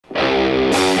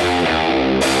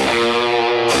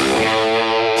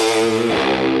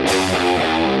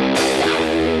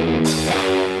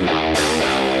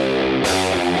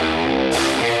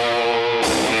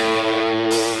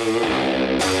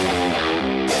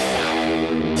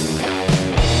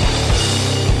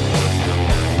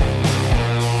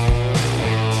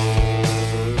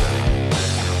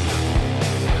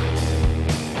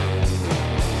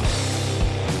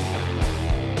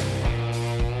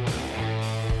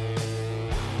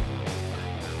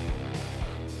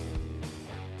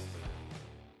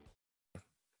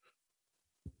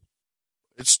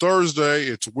It's Thursday.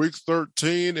 It's week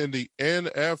 13 in the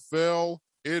NFL.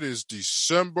 It is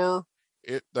December.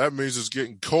 That means it's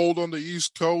getting cold on the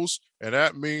East Coast, and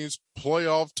that means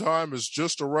playoff time is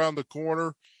just around the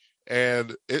corner.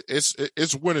 And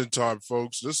it's winning time,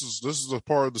 folks. This is a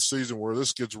part of the season where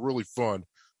this gets really fun.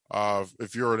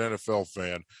 If you're an NFL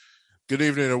fan. Good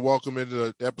evening and welcome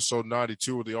into episode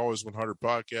 92 of the Always 100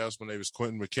 podcast. My name is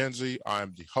Quentin McKenzie. I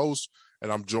am the host,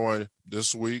 and I'm joined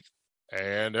this week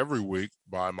and every week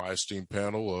by my esteemed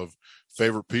panel of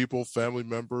favorite people, family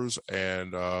members,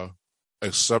 and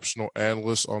exceptional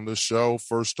analysts on this show.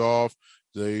 First off,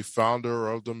 the founder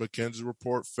of the McKenzie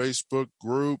Report Facebook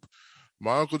group,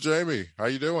 my Uncle Jamie. How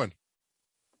you doing?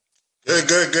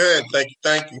 Good.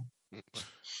 Thank you.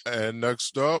 And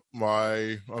next up,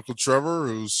 my Uncle Trevor,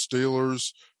 whose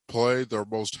Steelers play their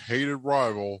most hated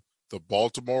rival, the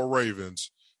Baltimore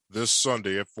Ravens, this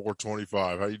Sunday at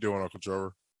 4:25. How you doing, Uncle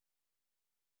Trevor?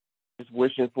 Just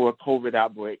wishing for a COVID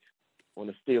outbreak on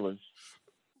the Steelers.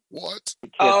 What?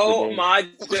 Oh, my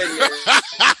goodness.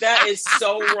 That is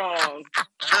so wrong.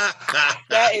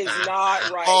 That is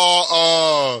not right.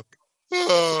 All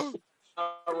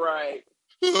right.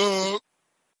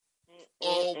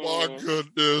 Oh, my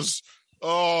goodness.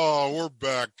 Oh, we're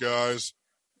back, guys.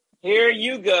 Here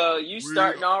you go.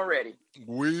 Starting already.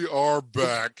 We are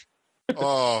back.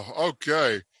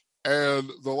 Okay. And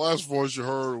the last voice you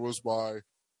heard was my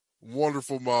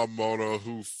wonderful mom, Mona,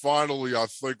 who finally, I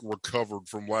think, recovered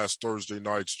from last Thursday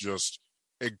night's just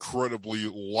incredibly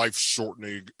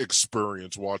life-shortening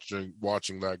experience watching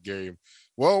that game.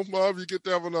 Well, Mom, you get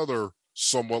to have another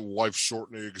somewhat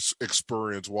life-shortening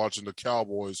experience watching the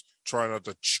Cowboys try not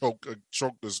to choke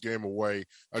this game away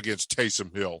against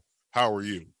Taysom Hill. How are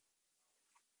you?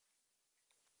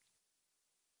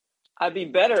 I'd be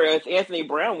better if Anthony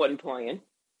Brown wasn't playing.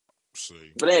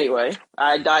 See. But anyway,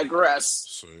 I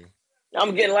digress. See.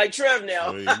 I'm getting like Trev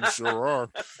now. Yeah, you sure are.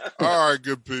 All right,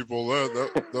 good people.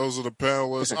 Those are the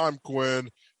panelists. I'm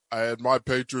Quinn. My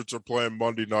Patriots are playing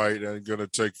Monday night and going to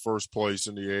take first place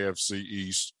in the AFC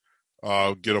East.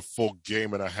 Get a full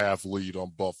game and a half lead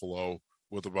on Buffalo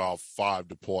with about 5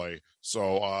 to play.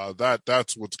 So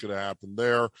that's what's going to happen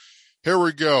there. Here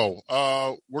we go.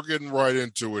 We're getting right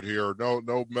into it here.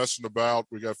 No messing about.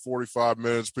 We got 45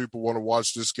 minutes. People want to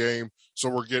watch this game, so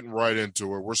we're getting right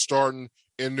into it. We're starting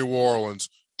in New Orleans.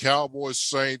 Cowboys,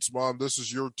 Saints. Mom, this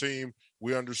is your team.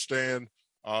 We understand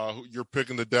you're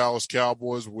picking the Dallas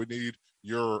Cowboys. We need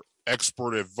your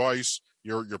expert advice,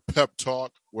 your pep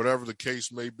talk, whatever the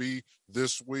case may be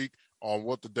this week on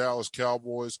what the Dallas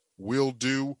Cowboys will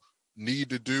do, need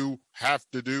to do, have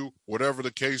to do, whatever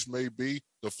the case may be.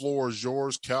 The floor is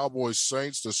yours. Cowboys,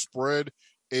 Saints. The spread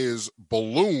is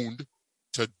ballooned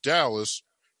to Dallas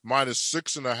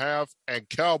 -6.5, and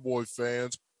Cowboy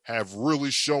fans have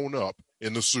really shown up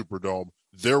in the Superdome.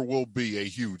 There will be a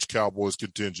huge Cowboys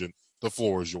contingent. The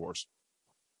floor is yours.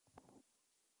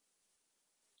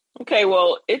 Okay,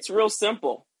 well, it's real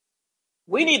simple.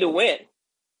 We need to win.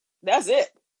 That's it.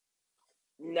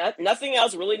 Nothing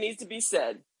else really needs to be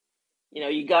said. You know,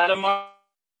 you got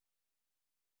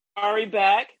Amari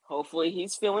back. Hopefully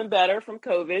he's feeling better from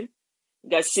COVID. You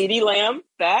got CeeDee Lamb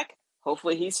back.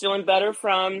 Hopefully he's feeling better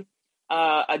from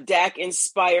a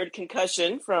Dak-inspired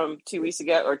concussion from 2 weeks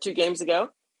ago or 2 games ago.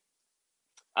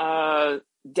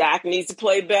 Dak needs to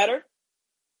play better.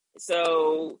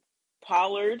 So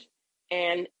Pollard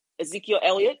and Ezekiel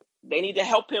Elliott, they need to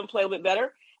help him play a bit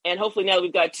better. And hopefully now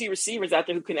we've got 2 receivers out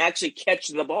there who can actually catch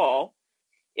the ball.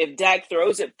 If Dak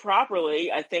throws it properly,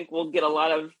 I think we'll get a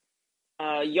lot of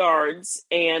yards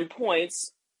and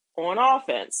points on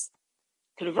offense.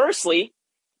 Conversely,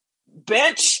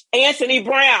 bench Anthony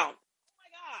Brown. Oh my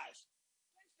gosh,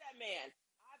 bench that man.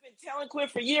 I've been telling Quinn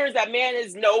for years that man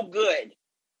is no good.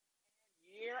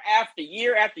 Year after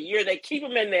year after year, they keep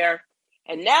him in there.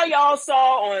 And now y'all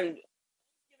saw on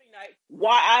Thanksgiving night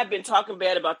why I've been talking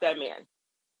bad about that man.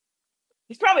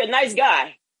 He's probably a nice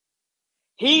guy.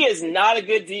 He is not a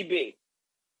good DB. He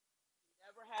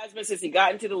never has been since he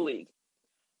got into the league.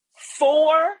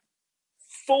 4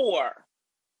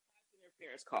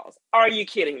 interference calls. Are you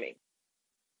kidding me?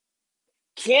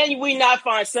 Can we not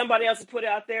find somebody else to put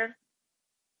out there?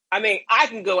 I mean, I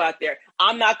can go out there.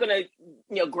 I'm not going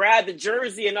to, grab the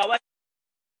jersey and all that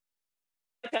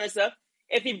kind of stuff.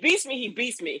 If he beats me, he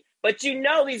beats me. But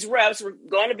these refs were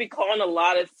going to be calling a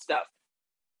lot of stuff.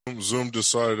 Zoom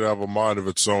decided to have a mind of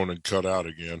its own and cut out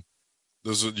again.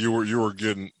 You were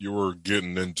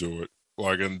getting into it,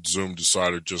 and Zoom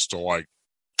decided just to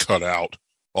cut out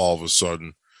all of a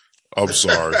sudden. I'm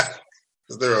sorry.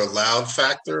 Is there a loud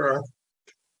factor?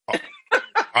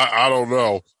 I don't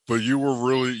know, but you were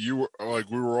like,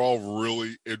 we were all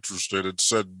really interested and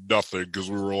said nothing because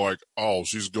we were like, oh,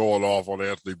 she's going off on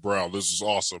Anthony Brown. This is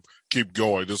awesome. Keep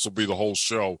going. This will be the whole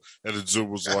show. And then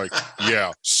Zoom was like,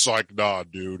 yeah, psych, nah,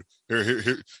 dude.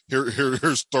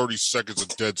 Here's 30 seconds of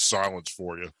dead silence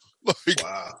for you. Like,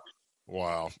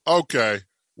 wow. Okay.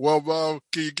 Well,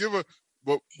 can you give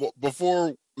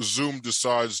before Zoom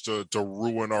decides to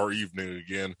ruin our evening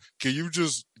again, can you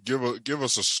just give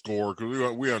us a score?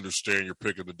 Because we understand you're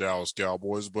picking the Dallas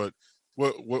Cowboys, but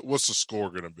what's the score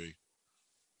going to be?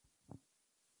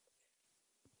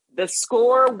 The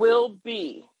score will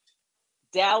be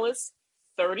Dallas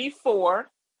 34,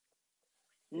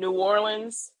 New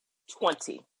Orleans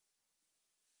 20.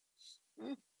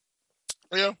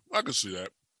 Yeah, I can see that.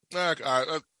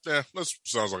 That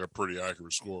sounds like a pretty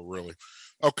accurate score, really.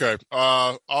 Okay,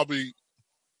 I'll be.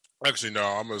 Actually, no,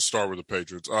 I'm going to start with the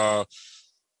Patriots. Who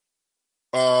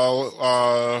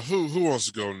wants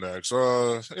to go next?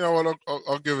 You know what?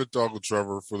 I'll give it to Uncle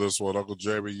Trevor for this one. Uncle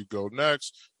Jamie, you go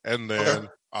next, and then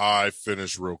I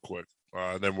finish real quick.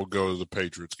 And then we'll go to the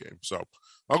Patriots game. So,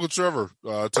 Uncle Trevor,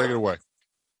 take it away.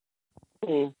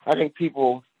 I think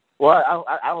people. Well,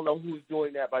 I don't know who's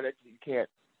doing that, but you can't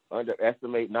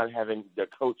underestimate not having the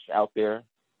coach out there,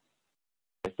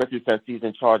 especially since he's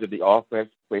in charge of the offense,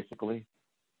 basically.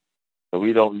 So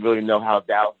we don't really know how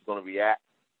Dallas is going to react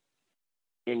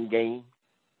in game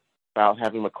without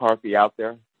having McCarthy out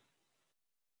there.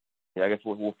 Yeah, I guess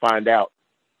we'll find out,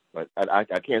 but I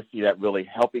can't see that really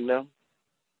helping them.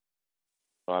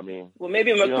 So, I mean, well,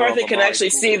 maybe McCarthy can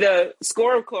actually see the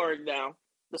scoreboard now.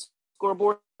 The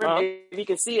scoreboard, maybe he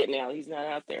can see it now. He's not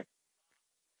out there.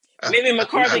 Maybe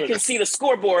McCarthy can see the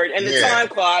scoreboard and the time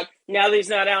clock now that he's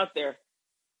not out there.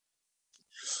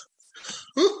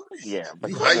 Yeah,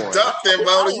 but you hyped up there,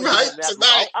 Mona. You hyped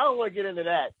tonight. I don't want to get into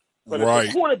that. But right.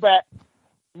 The quarterback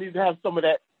needs to have some of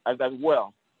that as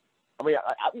well. I mean,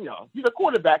 he's a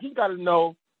quarterback. He's got to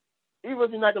know, even if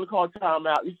you're not going to call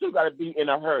timeout, you still got to be in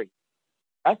a hurry.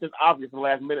 That's just obvious in the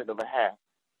last minute of a half.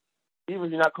 Even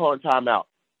if you're not calling timeout.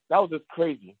 That was just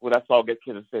crazy what I saw against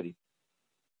Kansas City.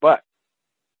 But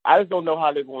I just don't know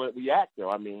how they're going to react, though.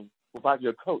 I mean, without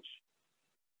your coach.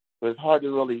 So it's hard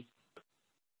to really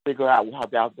figure out how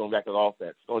Dallas is going to react on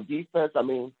offense. So on defense, I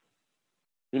mean,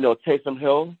 Taysom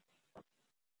Hill,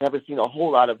 I haven't seen a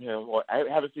whole lot of him, or I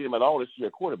haven't seen him at all this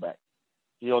year, quarterback.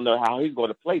 You don't know how he's going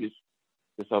to play this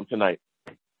tonight.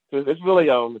 So it's really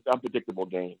an unpredictable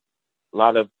game. A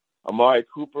lot of Amari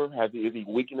Cooper, is he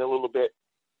weakened a little bit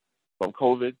from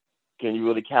COVID? Can you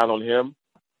really count on him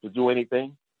to do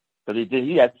anything? Because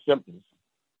he had symptoms.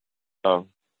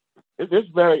 It's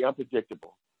very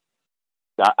unpredictable.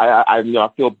 I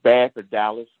feel bad for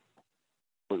Dallas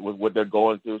with what they're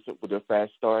going through with their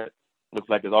fast start. Looks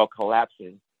like it's all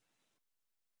collapsing.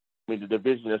 I mean, the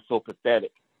division is so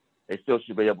pathetic. They still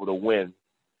should be able to win,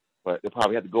 but they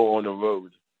probably have to go on the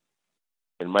road.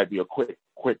 It might be a quick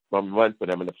run for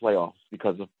them in the playoffs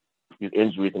because of these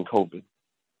injuries and COVID.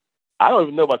 I don't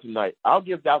even know about tonight. I'll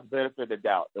give Dallas the benefit of the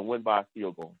doubt and win by a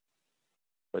field goal.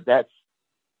 But I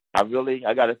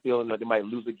got a feeling that they might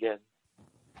lose again.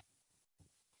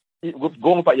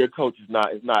 Going without your coach is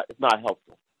not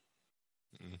helpful.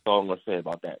 That's all I'm going to say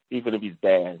about that. Even if he's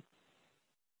bad,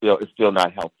 it's still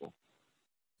not helpful.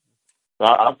 So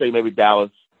I'll say maybe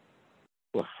Dallas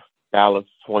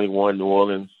 21, New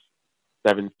Orleans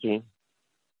 17.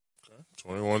 Okay.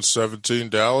 21-17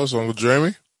 Dallas. Uncle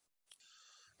Jamie?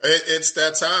 It's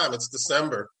that time. It's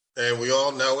December, and we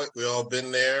all know it. We all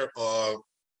been there.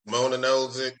 Mona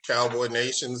knows it. Cowboy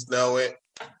Nations know it.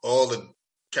 All the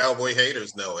Cowboy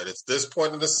haters know it. It's this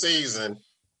point in the season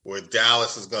where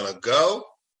Dallas is going to go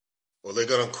or they're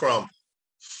going to crumble.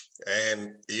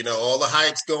 And, all the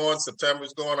hype's going.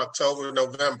 September's going, October,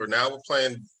 November. Now we're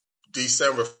playing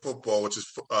December football, which is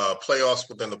playoffs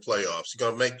within the playoffs. You're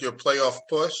going to make your playoff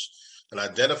push and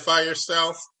identify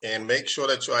yourself and make sure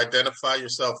that you identify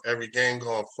yourself every game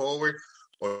going forward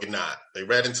or you're not. They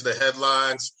read into the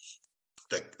headlines.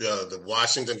 The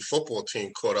Washington football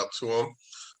team caught up to them.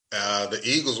 The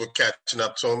Eagles were catching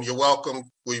up to them. You're welcome.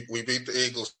 We beat the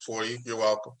Eagles for you. You're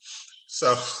welcome.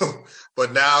 So,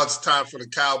 but now it's time for the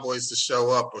Cowboys to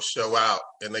show up or show out,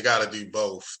 and they got to do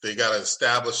both. They got to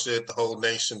establish it. The whole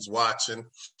nation's watching.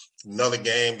 Another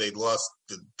game they lost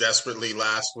desperately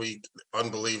last week,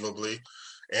 unbelievably.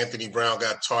 Anthony Brown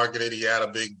got targeted. He had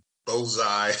a big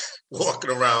bullseye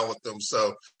walking around with them.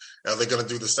 So are they going to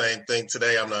do the same thing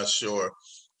today? I'm not sure.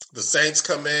 The Saints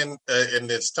come in,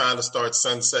 and it's time to start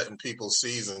sunsetting people's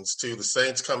seasons, too. The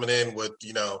Saints coming in with,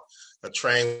 a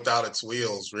train without its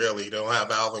wheels, really. They don't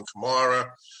have Alvin Kamara.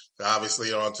 They're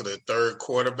obviously on to the third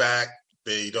quarterback.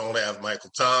 They don't have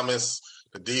Michael Thomas.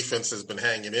 The defense has been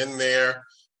hanging in there.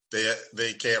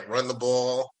 They can't run the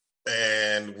ball,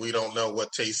 and we don't know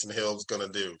what Taysom Hill's going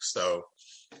to do. So,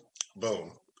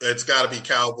 boom. It's got to be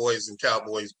Cowboys and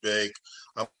Cowboys big.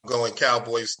 I'm going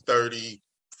Cowboys 30-14.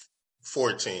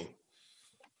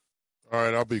 All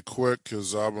right, I'll be quick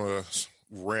because I'm going to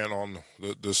rant on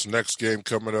this next game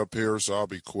coming up here, so I'll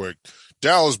be quick.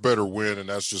 Dallas better win, and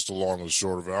that's just the long and the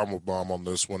short of it. I'm a bomb on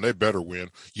this one. They better win.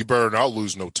 You better not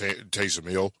lose no Taysom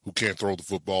Hill, who can't throw the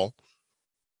football.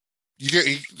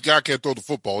 Guy can't throw the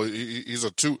football. He's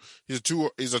a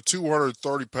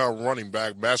 230-pound running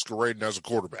back masquerading as a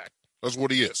quarterback. That's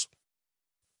what he is.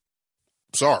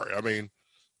 Sorry, I mean,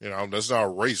 that's not a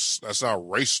race. That's not a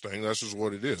race thing. That's just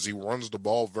what it is. He runs the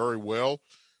ball very well,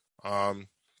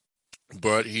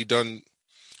 but he doesn't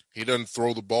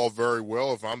throw the ball very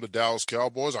well. If I'm the Dallas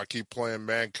Cowboys, I keep playing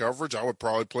man coverage. I would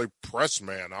probably play press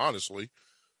man, honestly,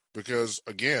 because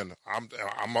again,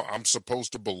 I'm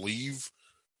supposed to believe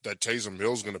that Taysom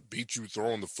Hill's going to beat you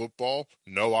throwing the football.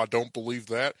 No, I don't believe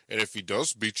that. And if he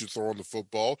does beat you throwing the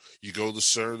football, you go to the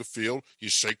center of the field, you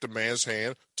shake the man's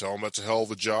hand, tell him that's a hell of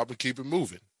a job, and keep it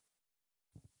moving.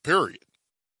 Period.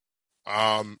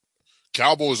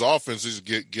 Cowboys offense is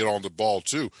get on the ball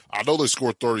too. I know they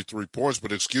scored 33 points,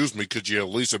 but excuse me, could you at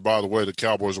least, and by the way, the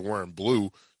Cowboys are wearing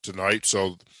blue tonight,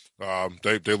 so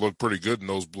they look pretty good in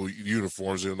those blue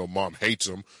uniforms, even though Mom hates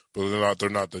them, but they're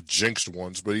not the jinxed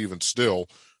ones, but even still,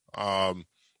 the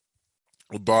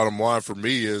bottom line for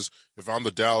me is if I'm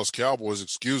the Dallas Cowboys,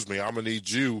 excuse me, I'm going to need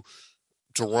you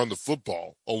to run the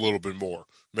football a little bit more.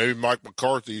 Maybe Mike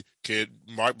McCarthy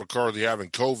having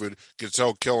COVID can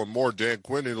tell Kellen Moore, Dan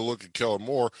Quinn to look at Kellen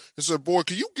Moore and say, boy,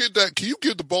 can you give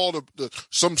the ball to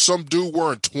some dude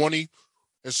wearing 20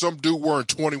 and some dude wearing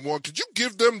 21? Could you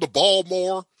give them the ball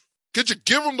more? Could you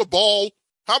give them the ball?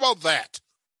 How about that?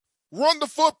 Run the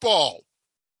football.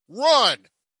 Run.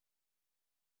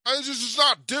 It's just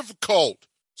not difficult.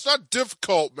 It's not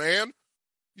difficult, man.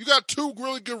 You got two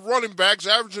really good running backs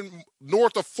averaging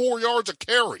north of 4 yards a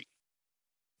carry.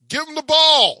 Give them the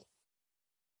ball.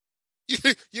 You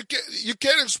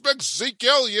can't expect Zeke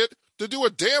Elliott to do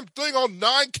a damn thing on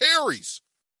 9 carries.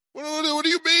 What do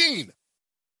you mean?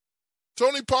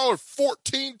 Tony Pollard,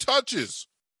 14 touches.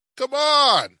 Come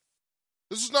on.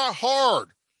 This is not hard.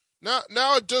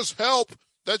 Now it does help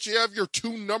that you have your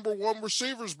 2 number 1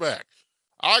 receivers back.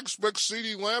 I expect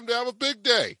CeeDee Lamb to have a big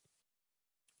day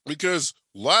because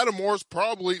Lattimore's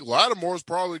probably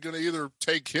going to either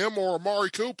take him or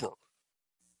Amari Cooper.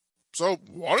 So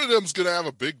one of them's going to have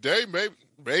a big day.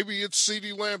 Maybe it's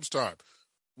CeeDee Lamb's time.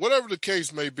 Whatever the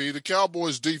case may be, the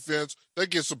Cowboys defense, they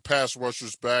get some pass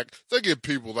rushers back. They get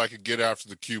people that can get after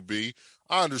the QB.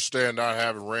 I understand not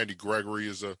having Randy Gregory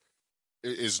is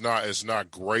not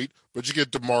great, but you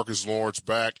get DeMarcus Lawrence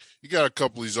back. You got a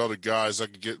couple of these other guys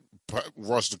that can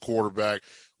rush the quarterback.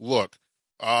 Look,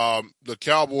 the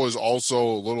Cowboys also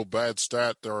a little bad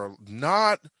stat. They're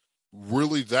not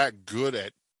really that good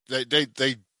at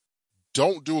they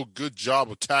don't do a good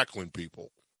job of tackling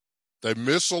people. They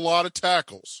miss a lot of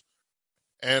tackles.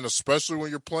 And especially when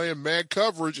you're playing man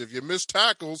coverage, if you miss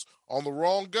tackles on the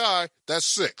wrong guy, that's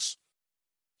 6.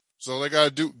 So they got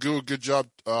to do a good job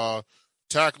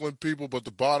tackling people. But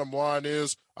the bottom line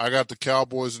is I got the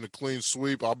Cowboys in a clean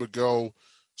sweep. I would go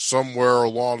somewhere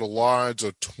along the lines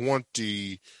of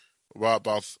 20,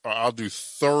 I'll do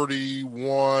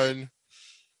 31,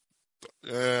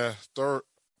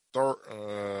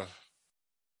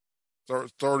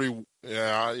 30,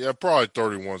 yeah, probably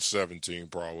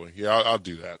 31-17, probably. Yeah, I'll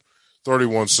do that.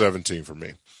 31-17 for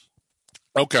me.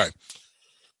 Okay,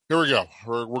 here we go.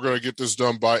 We're going to get this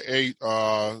done by 8.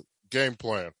 Game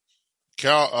plan.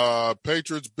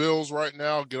 Patriots, Bills right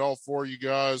now. Get all 4 of you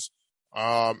guys.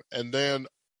 And then,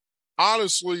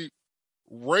 honestly,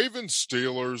 Ravens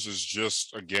Steelers is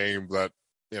just a game that,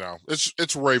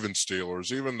 it's Ravens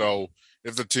Steelers, even though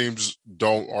if the teams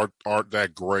aren't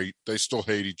that great, they still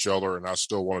hate each other, and I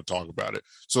still want to talk about it.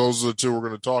 So those are the 2 we're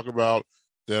going to talk about.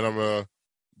 Then I'm going to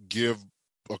give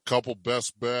a couple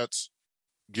best bets,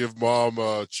 give Mom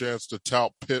a chance to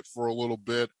tout Pitt for a little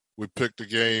bit. We pick the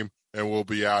game, and we'll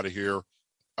be out of here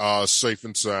safe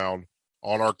and sound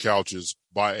on our couches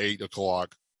by 8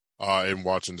 o'clock and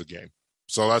watching the game.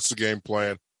 So that's the game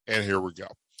plan, and here we go.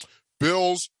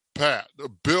 Bills,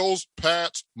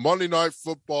 Pats, Monday Night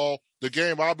Football, the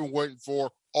game I've been waiting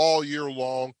for all year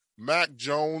long. Mac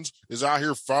Jones is out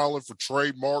here filing for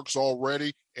trademarks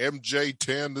already.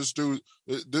 MJ10, this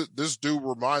dude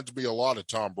reminds me a lot of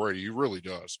Tom Brady. He really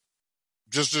does.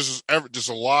 Just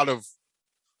a lot of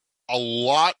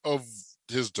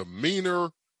his demeanor,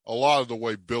 a lot of the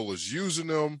way Bill is using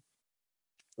him.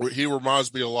 He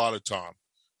reminds me a lot of Tom.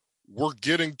 We're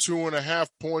getting 2.5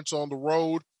 points on the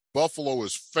road. Buffalo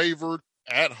is favored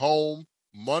at home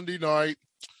Monday night.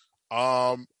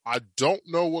 I don't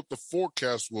know what the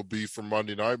forecast will be for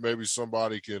Monday night. Maybe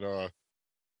somebody can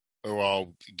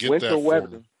get winter that weather.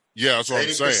 for me. Yeah, that's what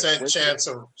I'm saying. 80% chance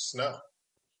of snow.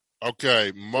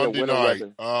 Okay, Monday night,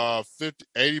 weather.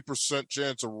 80%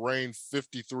 chance of rain,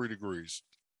 53 degrees.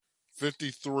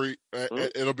 53,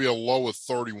 it'll be a low of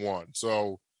 31.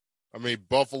 So, I mean,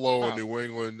 Buffalo and New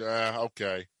England,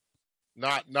 okay.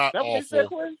 Not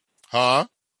awful. Huh?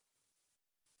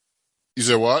 You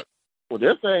said what? Well,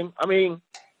 they're saying, I mean,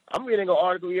 I'm reading an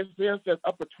article yesterday that says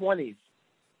upper 20s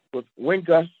with wind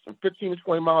gusts from 15 to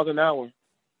 20 miles an hour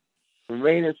and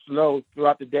rain and snow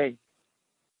throughout the day.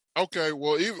 Okay,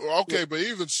 well, but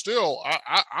even still,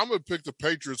 I'm going to pick the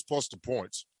Patriots plus the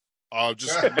points.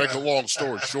 Just make a long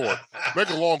story short.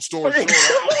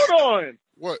 Hold on.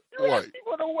 What?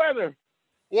 For the weather.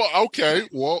 Well, okay.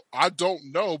 Well, I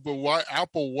don't know, but why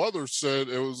Apple Weather said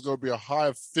it was going to be a high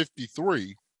of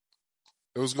 53.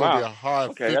 It was going to be a high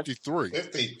of 53.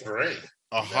 53.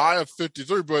 A high of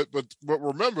 53, but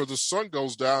remember, the sun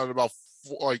goes down at about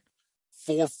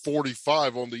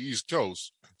 4:45 on the East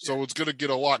Coast, so it's going to get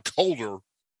a lot colder.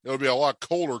 It'll be a lot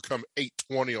colder come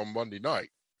 8:20 on Monday night.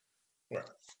 Right.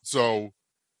 So,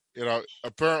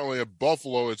 apparently in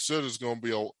Buffalo, it said it's going to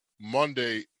be a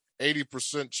Monday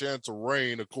 80% chance of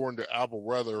rain, according to Apple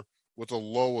Weather, with a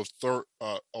low of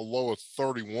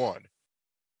 31.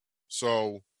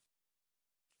 So,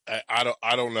 I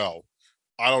don't know.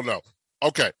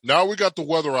 Okay, now we got the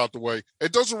weather out the way.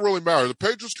 It doesn't really matter. The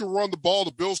Patriots can run the ball.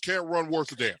 The Bills can't run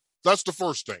worth a damn. That's the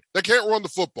first thing. They can't run the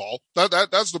football.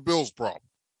 That's the Bills' problem.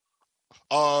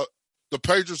 The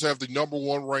Patriots have the number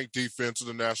 1 ranked defense in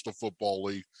the National Football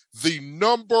League. The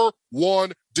number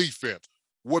 1 defense.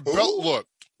 What Belichick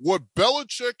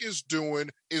is doing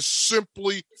is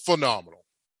simply phenomenal.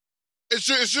 It's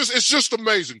just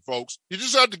amazing, folks. You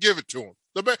just have to give it to him.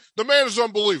 The man is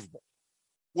unbelievable.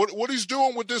 What he's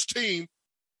doing with this team,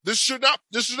 this should not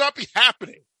be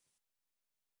happening.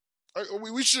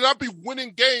 We should not be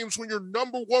winning games when your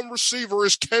number 1 receiver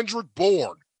is Kendrick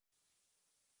Bourne.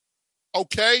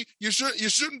 Okay, you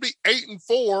shouldn't be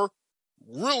 8-4.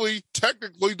 Really,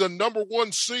 technically, the number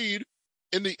 1 seed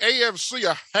in the AFC,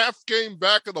 a half game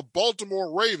back of the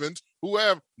Baltimore Ravens, who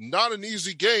have not an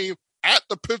easy game at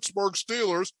the Pittsburgh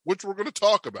Steelers, which we're going to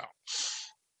talk about.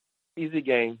 Easy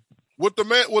game. What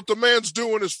the man's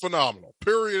doing is phenomenal.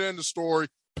 Period. End of story.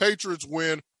 Patriots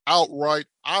win outright.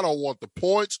 I don't want the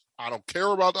points. I don't care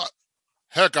about that.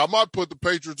 Heck, I might put the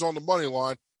Patriots on the money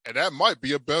line, and that might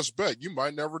be a best bet. You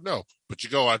might never know. But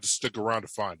you're going to have to stick around to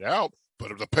find out.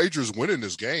 But if the Patriots win in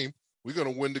this game, we're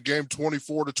going to win the game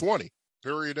 24-20.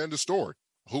 Period. End of story.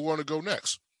 Who want to go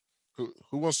next? Who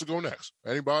wants to go next?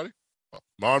 Anybody?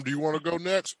 Mom, do you want to go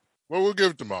next? Well, we'll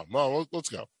give it to Mom. Mom, let's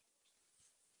go.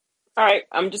 All right,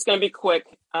 I'm just going to be quick.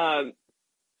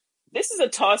 This is a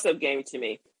toss-up game to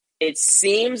me. It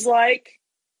seems like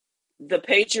the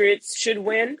Patriots should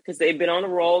win because they've been on a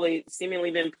roll. They've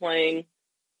seemingly been playing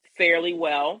fairly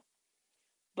well.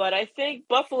 But I think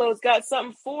Buffalo's got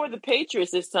something for the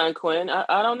Patriots this time, Quinn.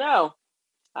 I don't know.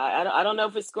 I don't know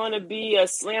if it's going to be a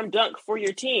slam dunk for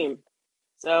your team.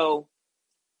 So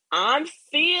I'm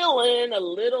feeling a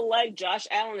little like Josh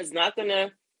Allen is not going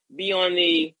to be on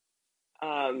the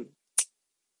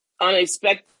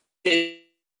unexpected,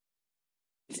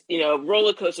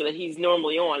 roller coaster that he's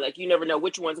normally on. Like, you never know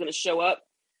which one's going to show up.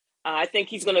 I think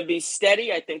he's going to be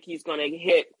steady. I think he's going to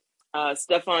hit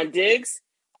Stephon Diggs.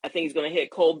 I think he's going to hit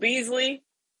Cole Beasley.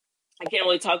 I can't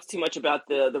really talk too much about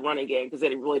the running game because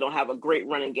they really don't have a great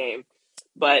running game.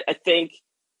 But I think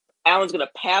Allen's going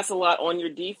to pass a lot on your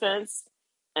defense,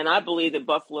 and I believe that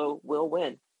Buffalo will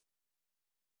win.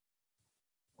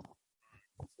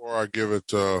 Before I give it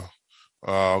to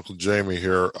Uncle Jamie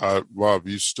here, Bob,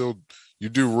 you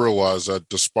do realize that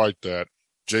despite that,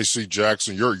 J.C.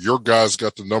 Jackson, your guy's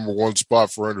got the number 1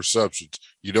 spot for interceptions.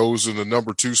 You know who's in the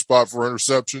number 2 spot for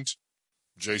interceptions?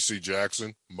 J.C.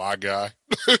 Jackson, my guy.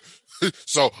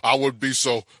 So I would be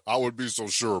so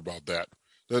sure about that.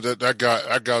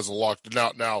 That guy's a lock.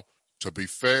 Now, to be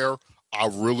fair, I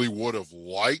really would have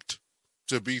liked,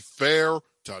 to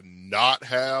not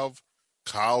have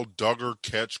Kyle Duggar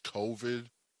catch COVID.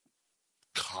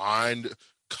 Kind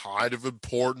of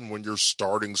important when your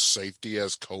starting safety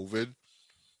has COVID.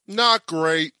 Not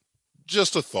great.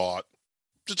 Just a thought.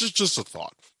 Just a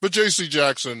thought. But J.C.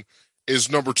 Jackson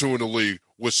is number 2 in the league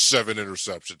with 7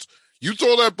 interceptions. You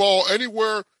throw that ball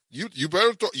anywhere, you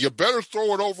better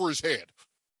throw it over his head,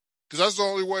 because that's the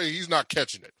only way he's not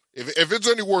catching it. If it's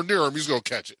anywhere near him, he's going to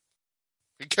catch it.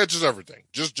 He catches everything.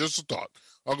 Just a thought.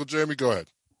 Uncle Jamie, go ahead.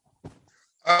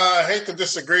 I hate to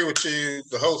disagree with you,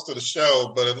 the host of the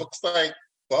show, but it looks like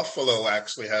Buffalo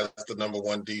actually has the number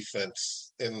one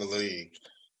defense in the league,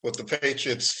 with the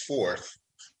Patriots fourth.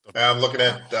 I'm looking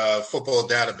at Football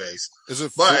Database. Is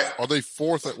it? But are they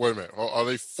fourth? Wait a minute. Are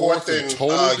they fourth in in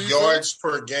total yards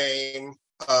per game?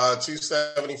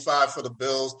 275 for the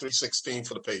Bills, 316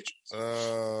 for the Patriots.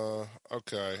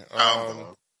 Okay.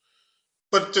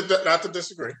 But not to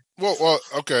disagree. Well,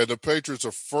 okay. The Patriots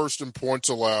are first in points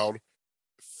allowed,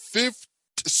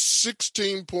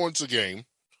 16 points a game,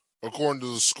 according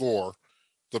to the score.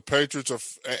 The Patriots are,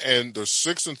 and they're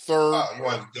sixth and third. Oh, you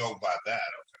want to go by that?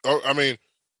 Okay. I mean,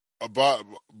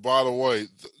 by the way,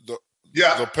 the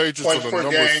Patriots are the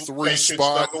number game, 3 Patriots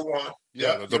spot. Number 1.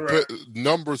 Yeah,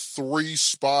 number 3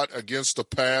 spot against the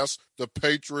pass. The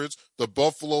Patriots, the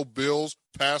Buffalo Bills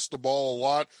pass the ball a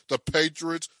lot. The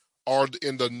Patriots are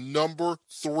in the number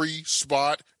 3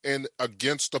 spot and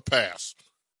against the pass.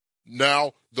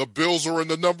 Now, the Bills are in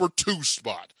the number 2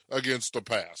 spot against the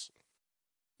pass.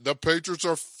 The Patriots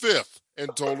are 5th in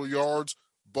total yards.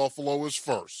 Buffalo is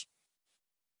 1st.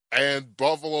 And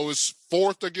Buffalo is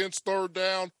 4th against third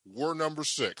down. We're number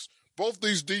 6. Both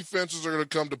these defenses are going to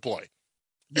come to play.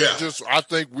 Yeah. I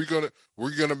think we're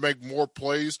gonna make more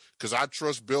plays because I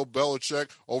trust Bill Belichick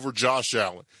over Josh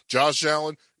Allen. Josh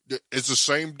Allen is the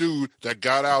same dude that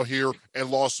got out here and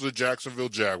lost to the Jacksonville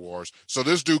Jaguars. So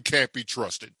this dude can't be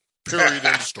trusted. Period.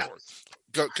 End of story.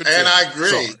 And I agree.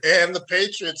 Sorry. And the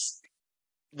Patriots,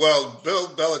 well, Bill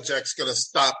Belichick's going to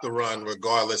stop the run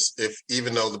regardless,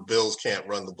 even though the Bills can't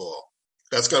run the ball.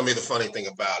 That's going to be the funny thing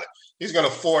about it. He's going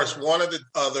to force one or the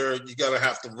other. You're going to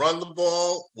have to run the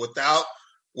ball with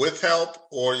help,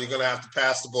 or you're going to have to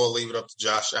pass the ball, leave it up to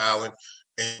Josh Allen,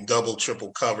 and double,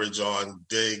 triple coverage on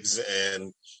Diggs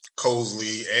and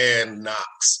Cosley and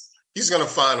Knox. He's going to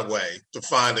find a way to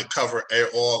cover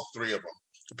all 3 of them.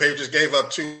 The Patriots gave up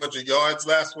 200 yards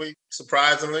last week,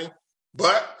 surprisingly,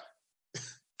 but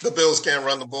the Bills can't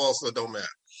run the ball, so it don't matter.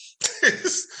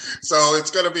 So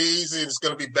it's going to be easy. It's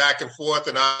going to be back and forth,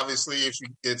 and obviously if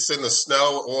it's in the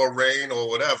snow or rain or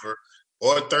whatever,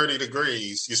 or 30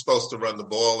 degrees, you're supposed to run the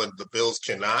ball, and the Bills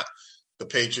cannot. The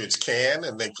Patriots can,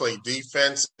 and they play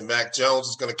defense. And Mac Jones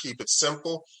is going to keep it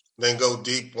simple, then go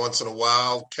deep once in a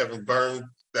while. Kevin Byrne,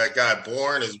 that guy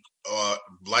Bourne, is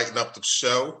lighting up the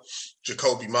show.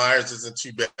 Jacoby Myers isn't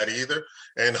too bad either.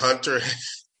 And Hunter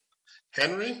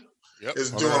Henry is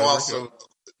doing awesome.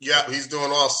 Yeah, he's doing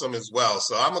awesome as well.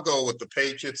 So I'm going to go with the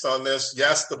Patriots on this.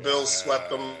 Yes, the Bills swept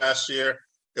them last year.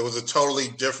 It was a totally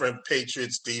different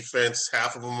Patriots defense.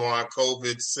 Half of them are on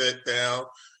COVID, sit down,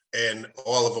 and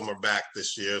all of them are back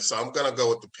this year. So I'm going to go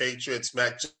with the Patriots.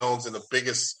 Mac Jones in the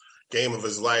biggest game of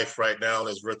his life right now in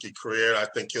his rookie career. I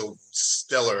think he'll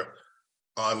stellar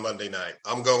on Monday night.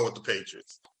 I'm going with the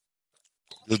Patriots.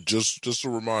 Just a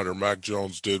reminder, Mac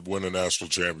Jones did win a national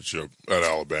championship at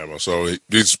Alabama. So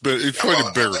he's played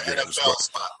in bigger games.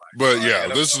 But yeah,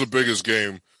 this is the biggest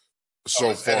game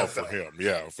so far for him.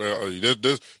 Yeah,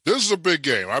 this is a big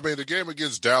game. I mean, the game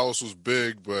against Dallas was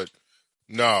big, but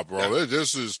nah, bro,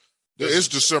 it's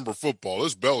December football.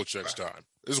 It's Belichick's time.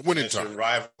 It's winning time. It's a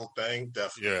rival thing,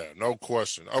 definitely. Yeah, no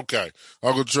question. Okay,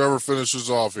 Uncle Trevor finishes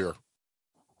off here.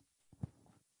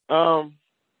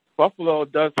 Buffalo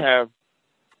does have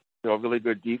a really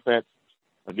good defense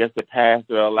against the pass.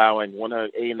 They're allowing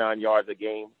 189 yards a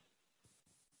game.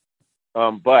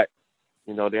 But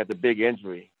they have the big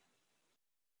injury.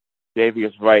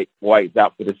 Davius White's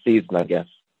out for the season, I guess.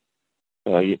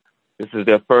 This is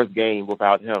their first game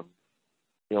without him.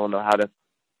 You don't know how to.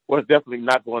 Well, it's definitely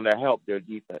not going to help their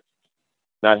defense,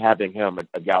 not having him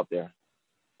out there.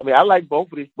 I mean, I like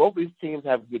both of these teams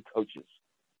have good coaches.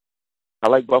 I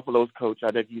like Buffalo's coach.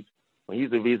 I think he's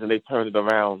the reason they turned it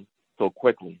around so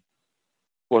quickly.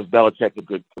 Of course, Belichick's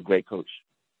a great coach.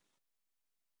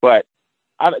 But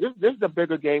this is a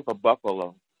bigger game for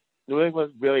Buffalo. New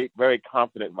England's really very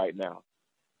confident right now.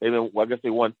 They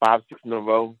won 5-6 in a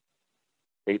row.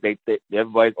 Everybody's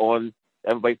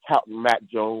touting Mac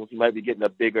Jones. He might be getting a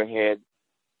bigger head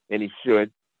than he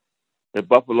should. If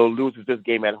Buffalo loses this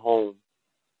game at home,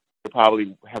 they'll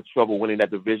probably have trouble winning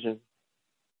that division.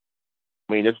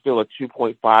 I mean, there's still a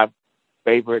 2.5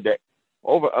 favorite. That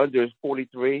over-under is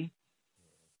 43.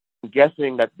 I'm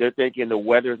guessing that they're thinking the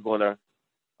weather is going to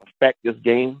affect this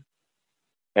game.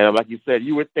 And like you said,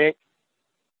 you would think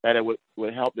that it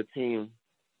would help the team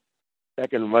that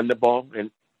can run the ball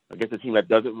and against the team that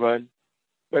doesn't run.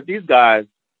 But these guys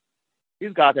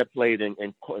have played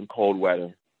in cold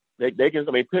weather. They can.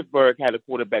 I mean, Pittsburgh had a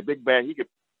quarterback, Big Ben. He could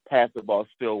pass the ball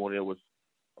still when it was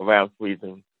around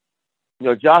freezing.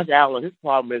 Josh Allen, his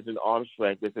problem isn't arm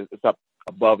strength. It's up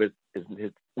above his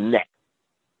neck.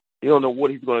 You don't know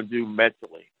what he's going to do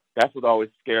mentally. That's what always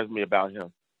scares me about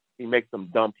him. He makes some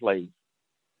dumb plays.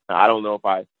 I don't know if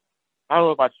I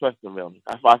trust him really.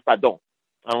 I don't.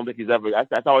 I don't think he's ever.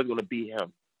 That's always going to be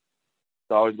him.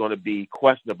 It's always going to be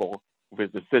questionable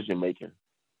with his decision making.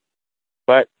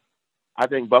 But I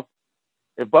think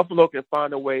if Buffalo can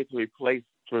find a way to replace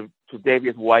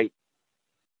Tre'Davious White,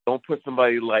 don't put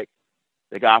somebody like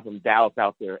the guy from Dallas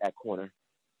out there at corner.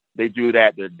 They do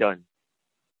that, they're done.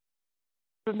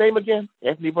 What's his name again?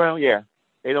 Anthony Brown? Yeah.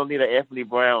 They don't need an Anthony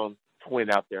Brown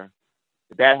twin out there.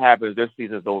 If that happens, this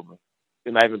season's over.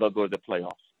 They're not even going to go to the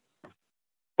playoffs.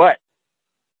 But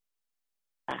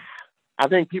I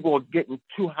think people are getting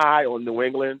too high on New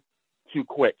England too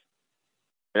quick.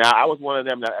 And I was one of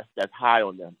them that's high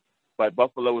on them. But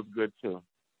Buffalo is good, too.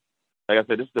 Like I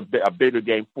said, this is a bigger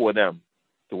game for them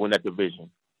to win that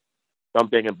division. So I'm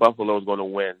thinking Buffalo is going to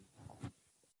win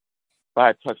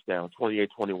by a touchdown,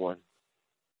 28-21.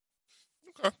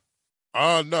 Okay.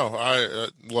 No,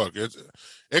 look,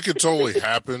 it could totally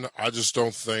happen. I just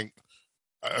don't think,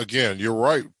 again, you're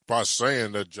right by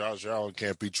saying that Josh Allen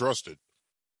can't be trusted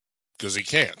because he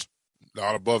can't.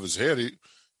 Not above his head.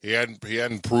 He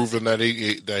hadn't proven that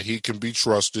he can be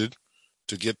trusted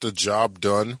to get the job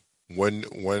done when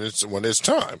it's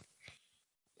time.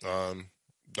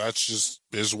 That's just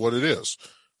is what it is.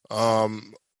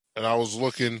 And I was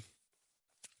looking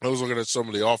at some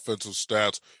of the offensive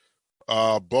stats.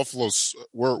 Buffalo's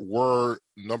we're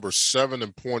number 7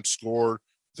 in points scored.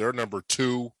 They're number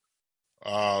 2.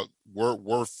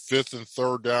 We're 5th in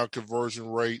third down conversion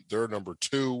rate. They're number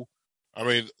 2. I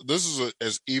mean, this is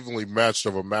as evenly matched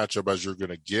of a matchup as you're going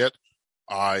to get.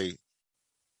 I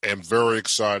am very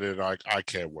excited. I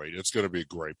can't wait. It's going to be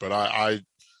great. But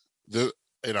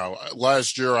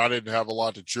last year I didn't have a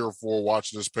lot to cheer for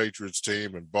watching this Patriots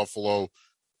team, and Buffalo.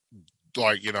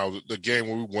 The game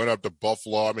when we went up to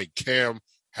Buffalo, I mean, Cam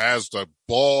has the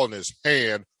ball in his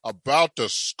hand, about to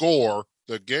score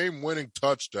the game-winning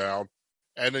touchdown,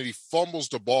 and then he fumbles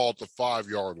the ball at the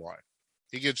 5-yard line.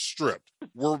 He gets stripped.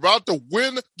 We're about to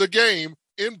win the game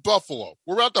in Buffalo.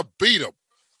 We're about to beat him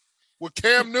with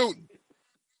Cam Newton.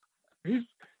 He's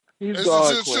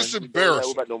gone, it's just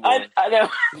embarrassing. I know.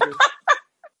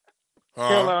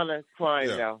 Carolina's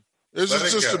crying now.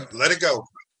 Let it go.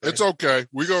 It's okay.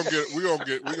 We're gonna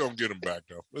get him back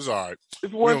though. It's all right.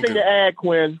 There's one thing to add,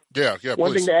 Quinn. Yeah.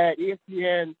 One thing to add.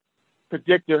 ESPN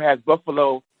predictor has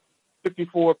Buffalo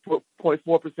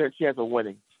 54.4% chance of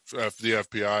winning. The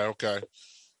FPI, okay.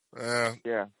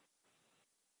 Yeah.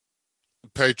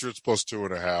 Patriots plus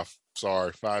 2.5.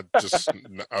 Sorry, I'm just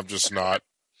not. I'm just not.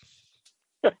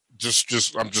 This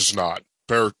not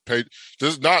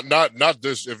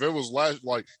this. If it was last,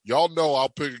 like y'all know, I'll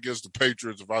pick against the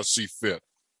Patriots if I see fit.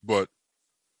 But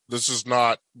this is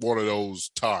not one of those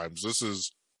times. This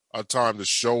is a time to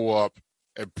show up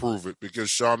and prove it,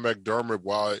 because Sean McDermott,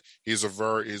 while he's a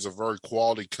very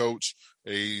quality coach,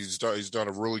 he's done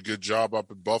a really good job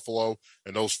up in Buffalo,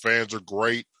 and those fans are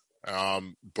great.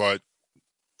 But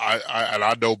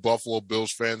I know Buffalo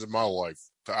Bills fans in my life.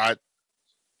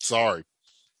 Sorry,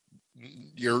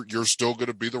 you're still going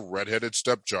to be the redheaded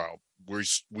stepchild. We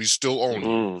still own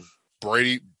you.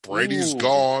 Brady's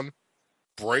gone.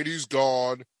 Brady's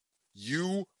gone.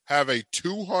 You have a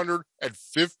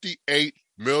 $258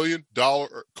 million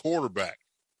quarterback.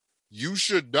 You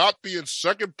should not be in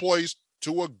second place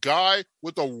to a guy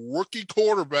with a rookie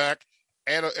quarterback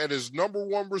and his number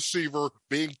one receiver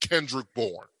being Kendrick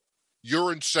Bourne.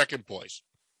 You're in second place.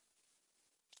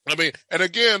 I mean, and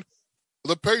again,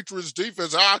 the Patriots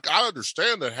defense, I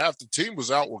understand that half the team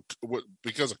was out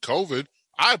because of COVID.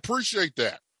 I appreciate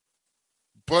that.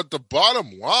 But the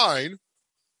bottom line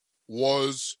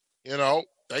was,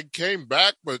 they came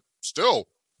back, but still,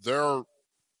 they're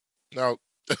now,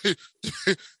 I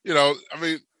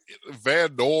mean,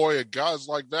 Van Noy and guys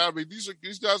like that. I mean, these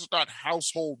guys are not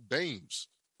household names.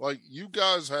 Like, you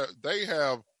guys they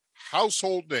have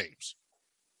household names.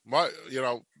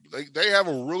 They have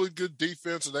a really good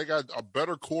defense, and they got a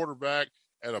better quarterback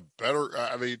and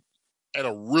and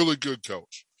a really good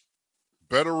coach,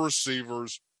 better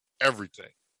receivers,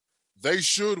 everything. They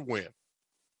should win.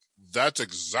 That's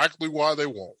exactly why they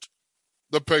won't.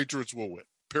 The Patriots will win.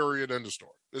 Period. End of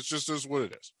story. It's just is what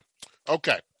it is.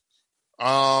 Okay.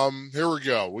 Here we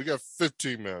go. We got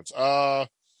 15 minutes. We'll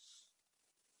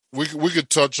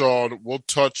touch on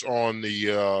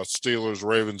the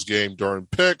Steelers-Ravens game during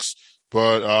picks,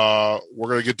 but we're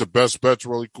going to get to best bets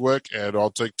really quick, and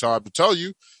I'll take time to tell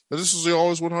you that this is the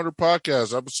Always 100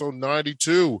 podcast, episode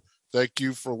 92. thank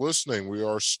you for listening. We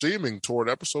are steaming toward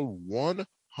episode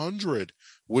 100,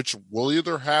 which will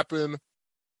either happen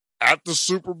at the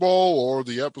Super Bowl or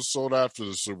the episode after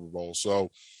the Super Bowl.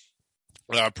 So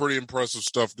pretty impressive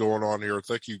stuff going on here.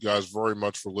 Thank you guys very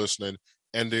much for listening.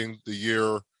 Ending the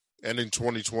year, ending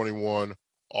 2021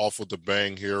 off with a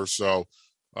bang here. So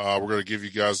we're going to give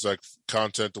you guys that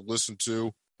content to listen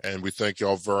to. And we thank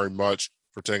y'all very much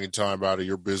for taking time out of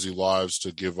your busy lives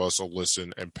to give us a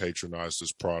listen and patronize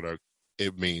this product.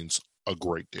 It means a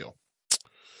great deal.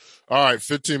 All right,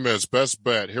 15 minutes, best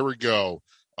bet. Here we go.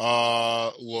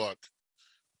 Look,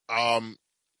 I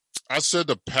said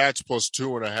the Pats plus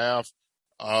 2.5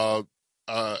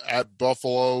 at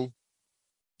Buffalo.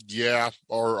 Yeah,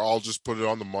 or I'll just put it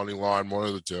on the money line, one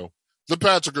of the two. The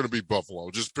Pats are going to beat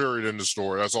Buffalo, just period in the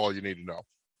story. That's all you need to know.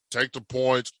 Take the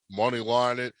points, money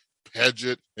line it, hedge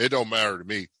it. It don't matter to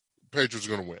me. Patriots are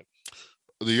going to win.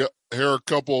 Here are a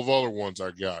couple of other ones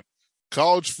I got.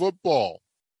 College football,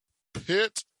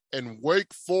 Pitt and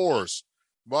Wake Forest.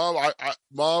 Mom,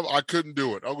 I couldn't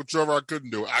do it. Uncle Trevor, I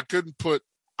couldn't do it. I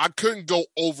couldn't go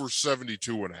over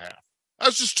 72.5.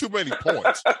 That's just too many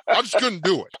points. I just couldn't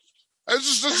do it.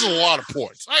 This is a lot of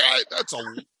points.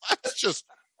 It's just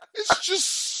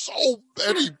so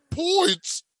many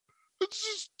points.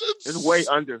 It's way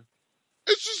under.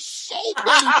 It's just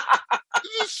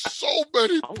so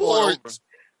many points.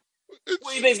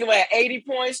 What do you think is going to be 80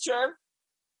 points, Trev?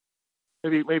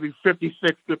 Maybe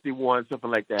 56, 51, something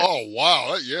like that. Oh,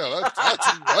 wow. That's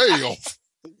way over.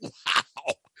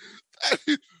 Wow.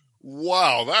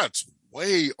 Wow, that's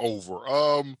way over.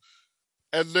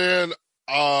 And then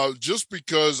just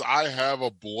because I have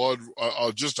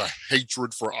just a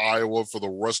hatred for Iowa for the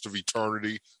rest of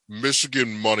eternity,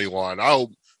 Michigan money line. I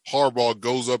hope Harbaugh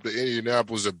goes up to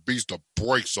Indianapolis and beats the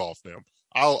brakes off them.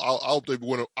 I hope they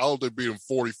win. I hope they beat them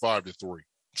 45-3.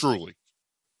 Truly,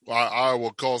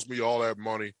 Iowa cost me all that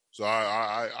money, so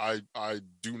I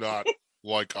do not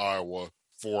like Iowa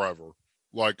forever.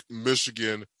 Like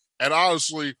Michigan, and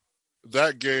honestly,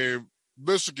 that game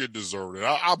Michigan deserved it.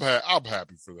 I'm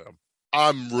happy for them.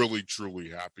 I'm really, truly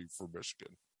happy for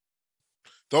Michigan.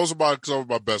 Those are some of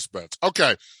my best bets.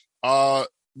 Okay.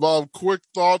 Bob, quick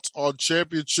thoughts on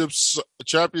championship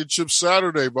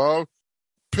Saturday, Bob.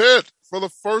 Pitt, for the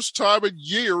first time in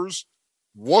years,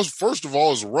 first of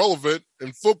all, is relevant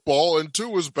in football, and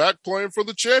two, is back playing for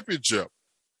the championship.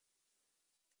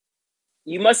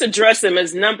 You must address them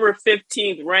as number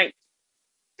 15th ranked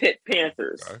Pitt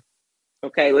Panthers.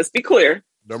 Okay, let's be clear.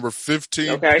 Number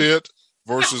 15 Pitt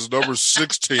versus number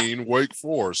 16 Wake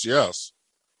Forest. Yes.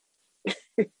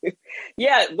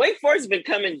 Yeah, Wake Forest has been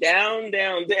coming down in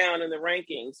the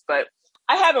rankings, but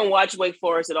I haven't watched Wake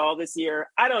Forest at all this year.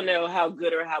 I don't know how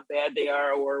good or how bad they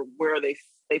are or where they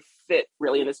fit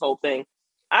really in this whole thing.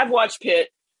 I've watched Pitt,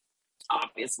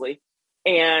 obviously,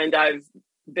 and I've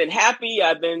been happy.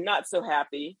 I've been not so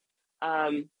happy.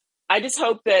 I just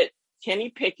hope that Kenny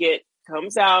Pickett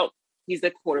comes out. He's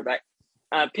the quarterback.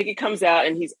 Pickett comes out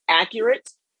and he's accurate,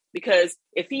 because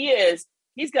if he is,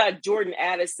 he's got Jordan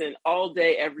Addison all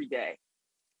day, every day.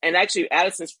 And actually,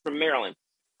 Addison's from Maryland.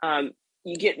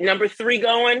 You get number 3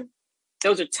 going.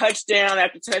 Those are touchdown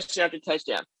after touchdown after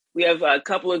touchdown. We have a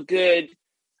couple of good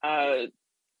tight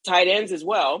ends as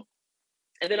well.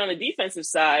 And then on the defensive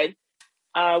side,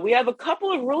 we have a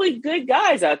couple of really good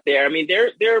guys out there. I mean,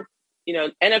 they're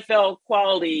NFL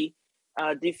quality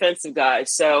defensive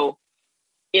guys. So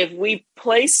if we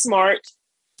play smart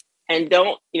and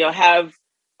don't, have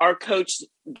our coach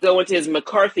go into his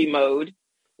McCarthy mode,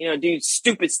 do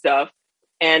stupid stuff,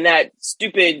 and that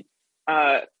stupid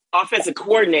offensive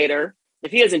coordinator,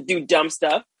 if he doesn't do dumb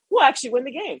stuff, we'll actually win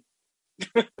the game.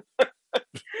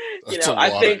 That's a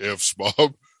lot of ifs,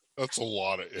 Bob. That's a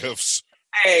lot of ifs.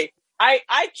 Hey, I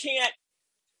can't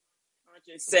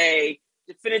just say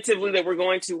definitively that we're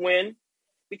going to win,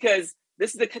 because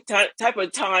this is the type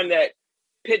of time that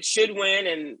Pitt should win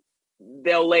and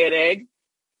they'll lay an egg.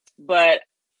 But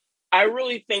I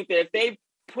really think that if they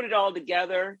put it all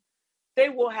together, they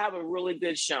will have a really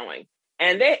good showing.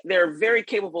 And they're very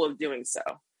capable of doing so.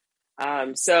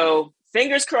 So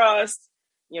fingers crossed,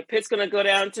 Pitt's going to go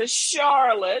down to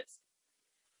Charlotte,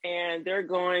 and they're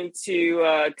going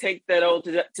to take that old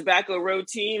Tobacco Road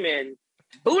team and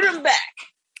boot them back.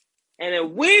 And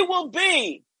then we will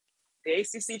be the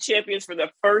ACC champions for the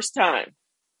first time.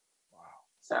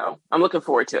 So I'm looking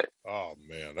forward to it. Oh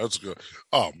man, that's good.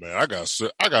 Oh man, I gotta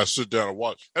sit down and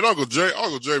watch. And Uncle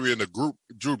Jamie in the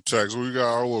group text. We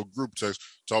got our little group text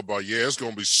talk about it's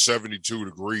gonna be 72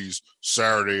 degrees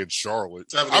Saturday in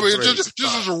Charlotte. I mean,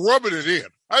 just rubbing it in.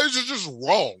 This is just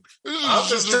wrong.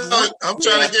 I'm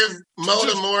trying to give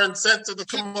Mona more incentive to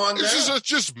come on down. It's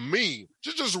just mean.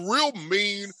 Just real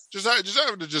mean. Just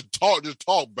having to just talk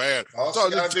bad. All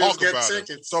you gotta do is get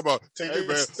tickets. Talk about, hey,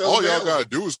 man, all y'all got to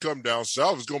do is come down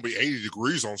south. It's going to be 80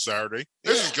 degrees on Saturday.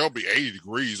 This is going to be 80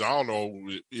 degrees. I don't know,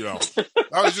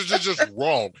 It's just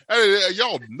wrong. Hey,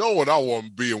 y'all know what I want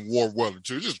to be in warm weather,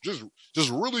 too. Just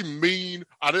really mean.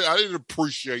 I didn't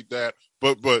appreciate that,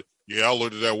 but yeah, I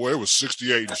looked at that way. It was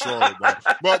 68 in Charlotte.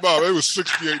 Bob, it was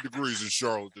 68 degrees in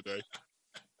Charlotte today.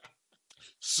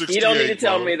 You don't need to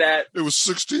tell me that. It was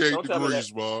 68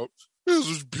 degrees, Bob. This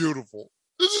is beautiful.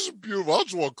 This is beautiful. I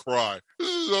just want to cry.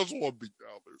 I just want to be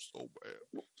down there so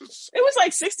bad. It was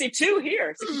like 62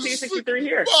 here, 62, 63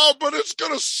 here. Bob, but it's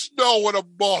going to snow in a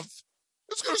month.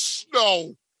 It's going to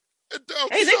snow.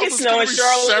 Hey, they can snow in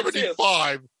Charlotte,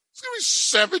 75. Too. It's going to be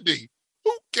 70.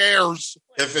 Who cares?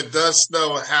 If it does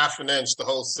snow a half an inch, the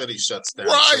whole city shuts down.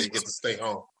 Right. So you get to stay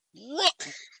home.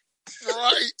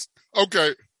 Right.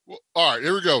 Okay. Well, all right.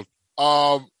 Here we go.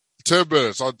 10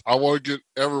 minutes. I want to get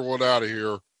everyone out of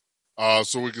here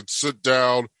so we can sit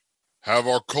down, have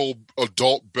our cold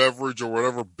adult beverage or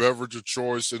whatever beverage of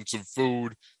choice and some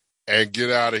food and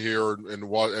get out of here and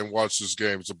watch this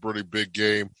game. It's a pretty big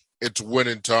game. It's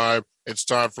winning time. It's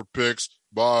time for picks.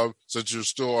 Bob, since you're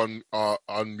still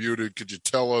unmuted, could you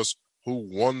tell us who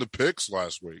won the picks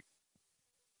last week?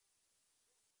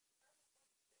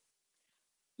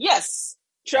 Yes,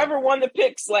 Trevor won the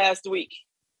picks last week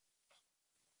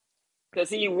because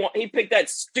he picked that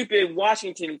stupid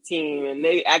Washington team, and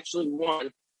they actually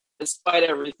won despite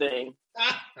everything.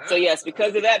 So, yes,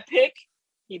 because of that pick,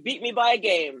 he beat me by a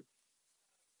game.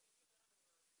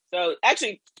 So,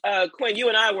 actually, Quinn, you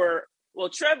and I were – well,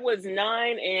 Trev was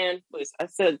 9 and – I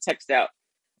said text out.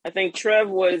 I think Trev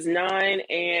was 9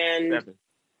 and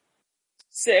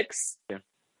 6. Yeah.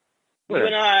 You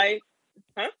and I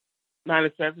 – huh? 9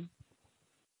 and 7.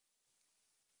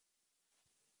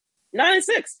 9 and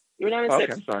 6. You were 9 and 6.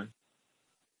 Okay, I'm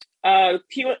sorry.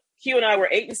 Q and I were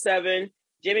 8 and 7.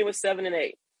 Jamie was 7 and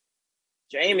 8.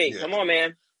 Jamie, come on,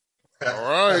 man. All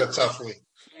right. Had a tough week.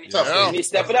 You need to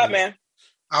step it up, man.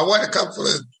 I won a couple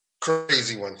of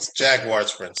crazy ones.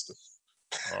 Jaguars, for instance.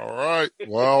 All right.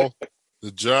 Well,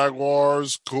 the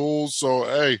Jaguars, cool. So,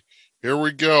 hey, here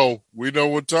we go. We know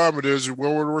what time it is and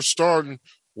where we're starting.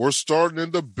 We're starting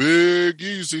in the Big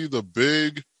Easy, the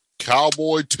big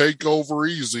Cowboy takeover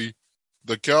easy.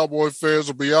 The Cowboy fans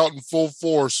will be out in full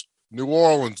force. New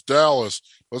Orleans, Dallas.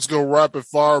 Let's go rapid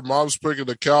fire. Mom's picking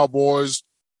the Cowboys.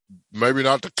 Maybe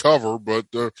not to cover, but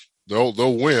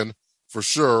they'll win for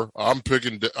sure. I'm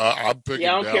picking. Yeah, I don't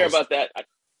Dallas. Care about that.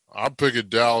 I'm picking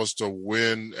Dallas to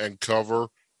win and cover.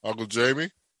 Uncle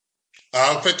Jamie?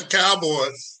 I'll pick the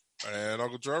Cowboys. And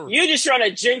Uncle Trevor? You're just trying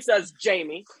to jinx us,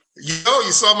 Jamie.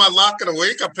 You saw my lock of the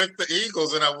week. I picked the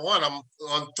Eagles and I won. I'm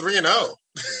on 3-0.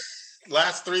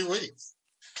 Last 3 weeks.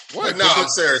 Wait, no, I'm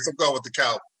serious. I'm going with the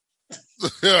Cowboys.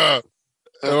 Yeah.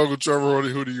 And Uncle Trevor,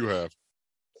 who do you have?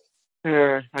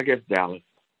 I guess Dallas.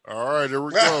 All right, here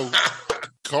we go.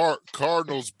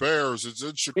 Cardinals, Bears. It's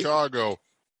in Chicago.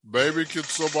 Maybe can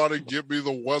somebody give me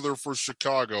the weather for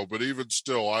Chicago? But even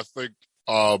still, I think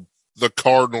the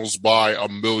Cardinals by a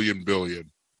million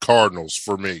billion. Cardinals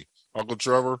for me. Uncle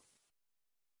Trevor?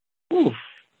 Oof.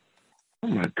 Oh,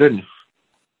 my goodness.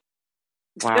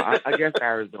 Wow, I guess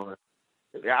Arizona.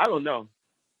 Yeah, I don't know.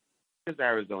 It's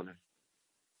Arizona.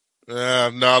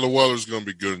 The weather's going to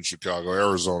be good in Chicago.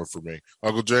 Arizona for me.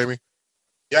 Uncle Jamie?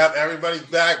 Yep, everybody's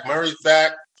back. Murray's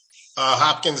back.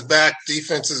 Hopkins back.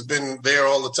 Defense has been there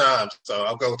all the time. So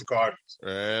I'll go with the Cardinals.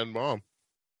 And Mom?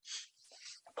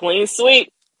 Clean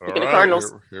sweep. All right,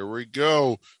 Cardinals. Here we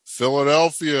go.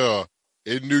 Philadelphia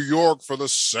in New York for the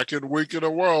second week in a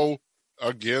row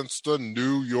against the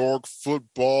New York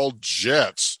Football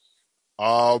Jets.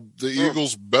 The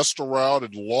Eagles messed around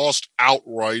and lost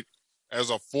outright as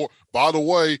a four. By the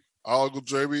way, Uncle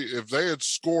Jamie, if they had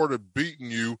scored and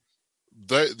beaten you,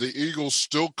 the Eagles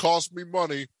still cost me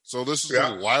money. So this is the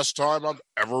last time I'm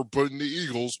ever putting the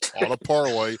Eagles on a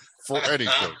parlay for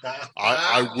anything.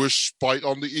 I wish spite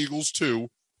on the Eagles too,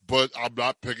 but I'm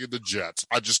not picking the Jets.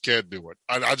 I just can't do it.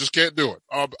 I just can't do it.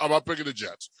 I'm not picking the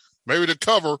Jets. Maybe to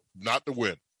cover, not to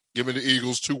win. Give me the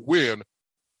Eagles to win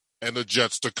and the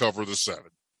Jets to cover the 7.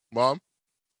 Mom?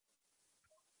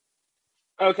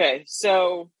 Okay,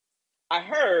 so I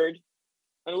heard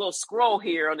on a little scroll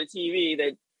here on the TV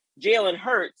that Jalen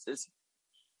Hurts is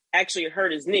actually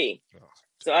hurt his knee.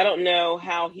 So I don't know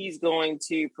how he's going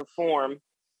to perform.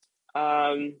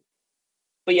 But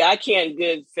yeah, I can't in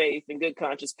good faith and good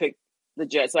conscience pick the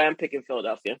Jets. So I am picking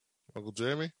Philadelphia. Uncle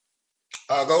Jamie?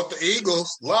 I'll go with the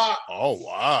Eagles. Lock. Oh,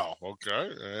 wow. Okay.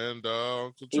 And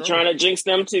You trying to jinx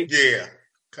them too? Yeah,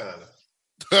 kind of.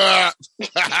 but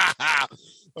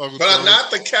But I'm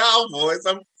not the Cowboys.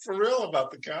 I'm for real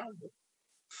about the Cowboys.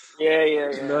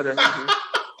 Yeah.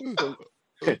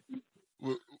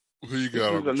 Who you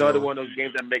got? This is another one of those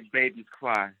games that make babies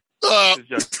cry. It's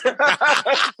just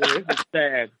it's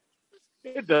sad.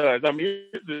 It does. I mean,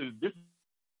 this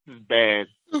is bad.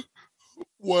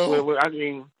 Well, I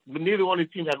mean, neither one of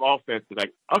the teams have offense.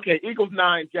 Like, okay, Eagles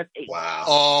 9, Jets 8. Wow.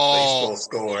 Oh, baseball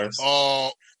scores.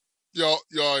 Oh, y'all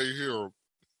hear them.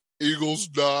 Eagles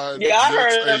 9, Yeah, I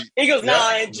Jets heard them. 8. Eagles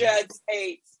 9, Jets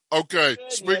 8. Okay,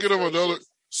 Goodness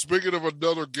speaking of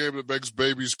another game that makes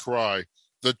babies cry,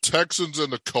 the Texans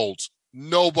and the Colts.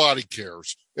 Nobody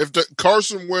cares. If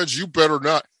Carson wins, you better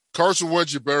not. Carson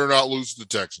wins, you better not lose to the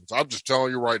Texans. I'm just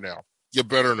telling you right now. You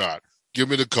better not. Give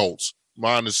me the Colts.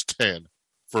 -10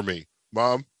 for me.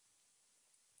 Mom?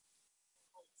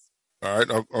 All right.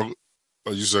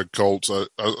 You said Colts. I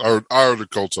heard the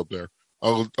Colts up there.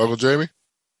 Uncle Jamie?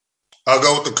 I'll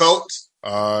go with the Colts.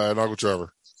 And Uncle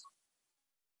Trevor.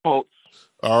 Colts.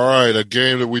 All right, a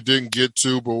game that we didn't get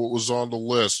to, but was on the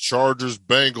list. Chargers,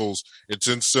 Bengals. It's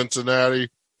in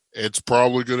Cincinnati. It's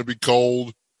probably going to be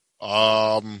cold.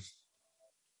 Oh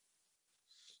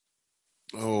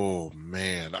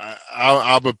man,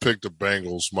 I'm gonna pick the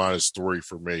Bengals -3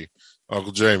 for me.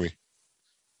 Uncle Jamie.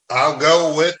 I'll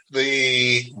go with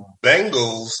the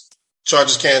Bengals.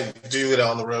 Chargers can't do it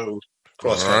on the road.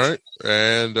 All right,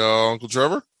 and Uncle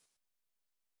Trevor.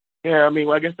 Yeah, I mean,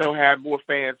 I guess they'll have more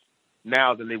fans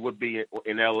now than they would be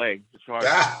in L.A.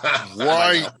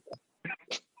 Right.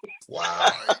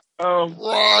 Wow.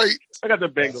 Right. I got the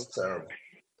Bengals. That's terrible.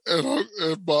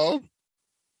 And Bob.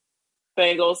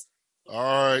 Bengals. All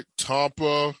right,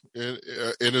 Tampa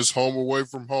in his home away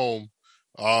from home.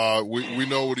 We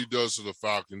know what he does to the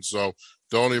Falcons, so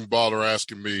don't even bother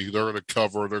asking me. They're going to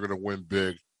cover. They're going to win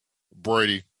big.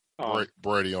 Brady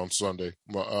on Sunday.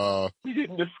 We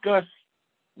didn't discuss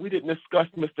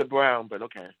Mr. Brown, but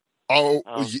okay.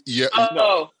 Yeah.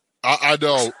 Oh. I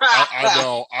know. I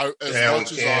know.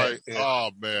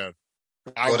 Oh man,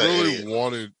 I really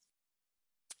wanted.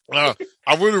 I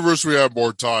really wish we had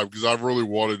more time because I really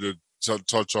wanted to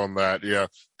touch on that. Yeah,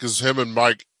 because him and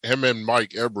Mike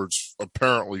Edwards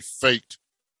apparently faked.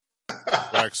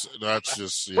 That's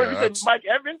just yeah. Wait, you said Mike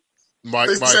Evans?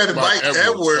 They said Mike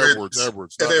Edwards.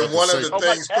 And then one of the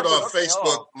things put on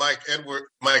Facebook,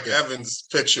 Mike Evans'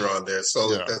 picture on there. So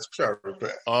that's probably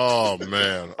bad. Oh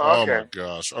man! Oh my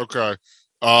gosh! Okay,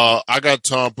 I got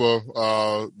Tampa.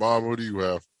 Mom, what do you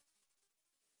have?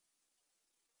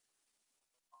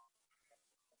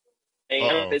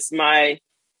 It's my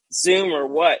Zoom or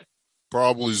what?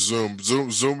 Probably Zoom.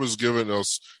 Zoom is giving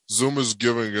us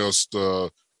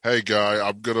the hey guy,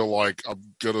 I'm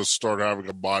gonna start having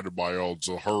a mind of my own,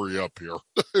 so hurry up here.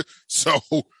 so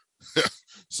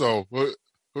who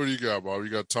do you got, Bob? You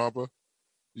got Tampa?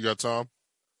 You got Tom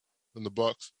and the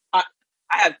Bucks? I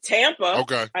have Tampa.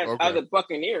 Okay. I have the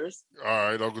Buccaneers. All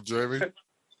right, Uncle Jamie.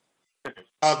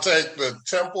 I'll take the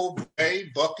Temple Bay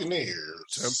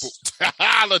Buccaneers.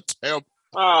 Temple.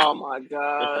 Oh my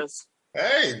gosh.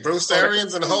 Hey, Bruce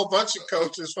Arians and a whole bunch of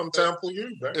coaches from Temple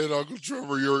U. Right? And Uncle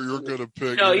Trevor, you're gonna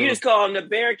pick. No, you just call them the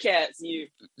Bearcats.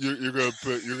 You're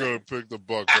gonna pick the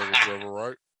Bucks, Uncle Trevor,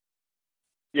 right?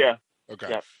 Yeah. Okay.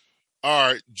 Yeah.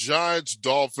 All right, Giants,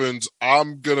 Dolphins.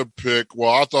 I'm gonna pick. Well,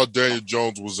 I thought Daniel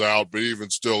Jones was out, but even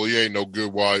still, he ain't no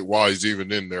good. Why he's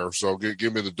even in there? So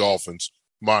give me the Dolphins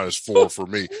 -4 for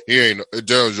me. Daniel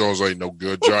Jones ain't no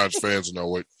good. Giants fans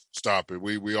know it. Stop it.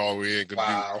 We ain't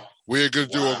gonna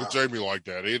do Uncle Jamie like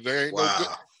that. They ain't no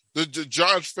good. The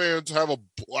Giants fans have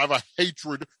a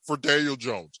hatred for Daniel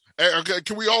Jones. Okay,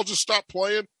 can we all just stop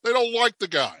playing? They don't like the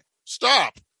guy.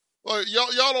 Stop.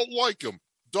 Y'all don't like him.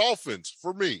 Dolphins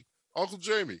for me. Uncle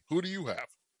Jamie, who do you have?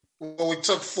 Well, we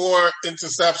took 4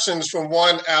 interceptions from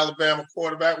one Alabama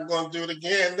quarterback. We're going to do it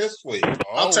again this week.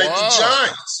 I'll take the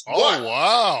Giants. Oh,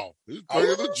 wow. He's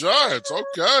picking the Giants.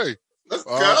 Okay. Let's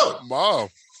go. Mom.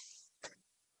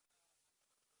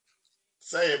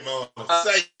 Say it, Mom.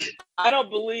 Say it. I don't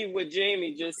believe what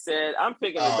Jamie just said. I'm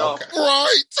picking the Dolphins. Okay.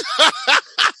 Right.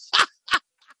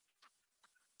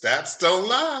 That's don't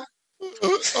lie.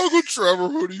 Uncle Trevor,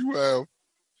 who do you have?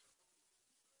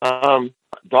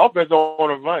 Dolphins are on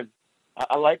a run.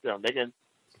 I like them.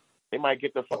 They might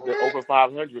get the over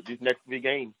 500 these next 3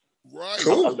 games. Right.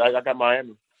 Cool. I got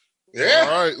Miami. Yeah.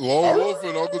 All right. Lone Wolf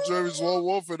and Uncle Jamie's Lone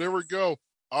Wolf, and there we go.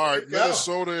 All right.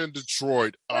 Minnesota and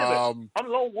Detroit. I'm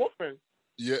Lone Wolfing.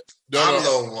 Yeah. I'm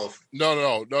Lone Wolf.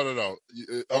 No.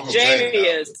 Uncle Jamie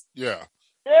is. Yeah.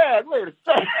 Yeah, wait a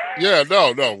second. Yeah,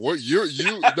 no.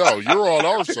 You're on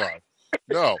our side.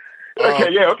 No.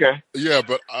 Okay. Yeah,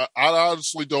 but I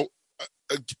honestly don't.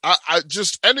 I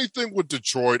just anything with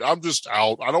Detroit, I'm just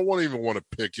out. I don't even want to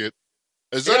pick it.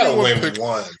 Is anyone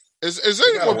one? Is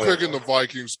anyone picking the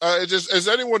Vikings? Is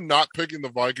anyone not picking the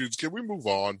Vikings? Can we move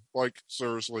on? Like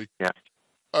seriously? Yeah.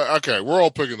 Okay, we're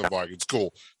all picking the Vikings.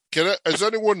 Cool. Is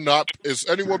anyone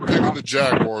picking the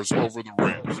Jaguars over the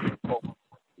Rams?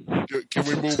 Can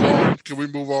we move on? Can we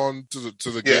move on to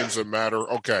the games that matter?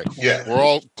 Okay. Yeah. We're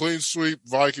all clean sweep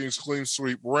Vikings, clean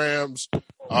sweep Rams.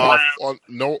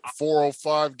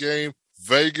 405 game,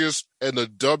 Vegas and the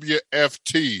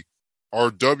WFT or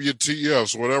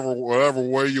WTFs, whatever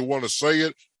way you want to say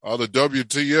it. The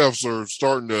WTFs are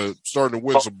starting to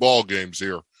win some ball games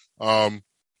here.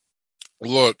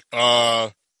 Look,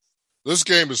 this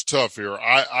game is tough here.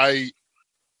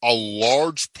 A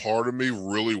large part of me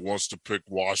really wants to pick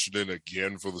Washington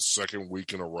again for the second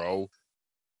week in a row.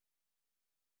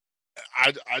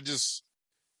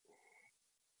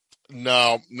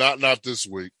 No, not this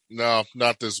week. No,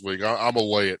 not this week. I'm gonna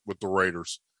lay it with the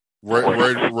Raiders.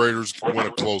 Raiders win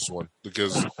a close one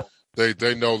because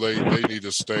they know they need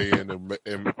to stay in and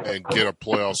get a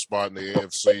playoff spot in the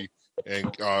AFC.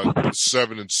 And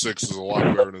 7-6 is a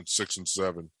lot better than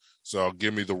 6-7. So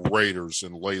give me the Raiders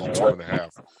and lay the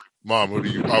 2.5. Mom, who do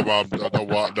you? Oh, Mom,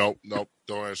 no,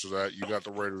 don't answer that. You got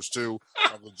the Raiders too,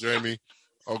 Uncle Jamie.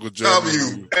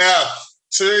 WFT.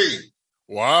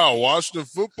 Wow, Washington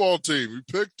football team. You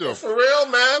picked them. That's for real,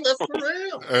 man. That's for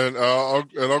real. And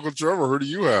Uncle Trevor, who do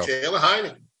you have? Taylor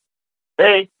Heinicke.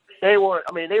 They won.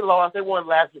 I mean, they lost. They won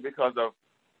last year because of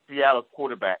Seattle's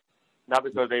quarterback, not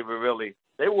because they were really.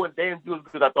 They didn't do as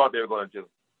good as I thought they were going to do.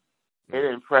 They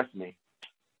didn't impress me.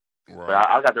 Right. But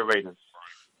I got the Raiders.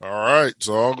 All right,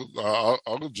 so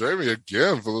Uncle Jamie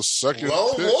again for the second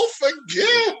Lone pick. Wolf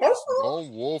again.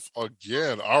 Lone Wolf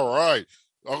again. All right,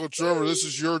 Uncle Trevor, this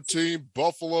is your team: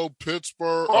 Buffalo,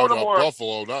 Pittsburgh. Baltimore. Oh, no,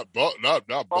 Buffalo, not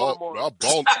Baltimore.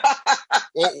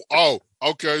 Oh,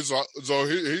 okay. So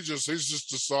he's just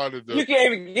decided to. You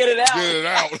can't even get it out. Get it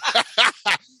out.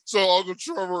 So Uncle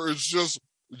Trevor is just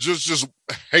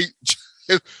hate.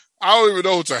 I don't even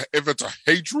know if it's a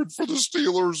hatred for the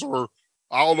Steelers or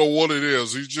I don't know what it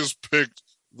is. He just picked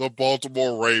the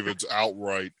Baltimore Ravens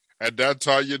outright, and that's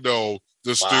how you know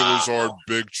the Steelers are in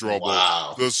big trouble.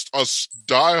 Wow. A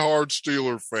diehard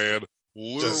Steeler fan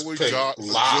literally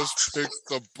just picked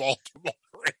the Baltimore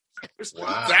Ravens.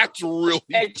 Wow. That's really.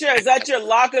 Hey, Chair, is that your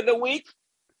lock of the week?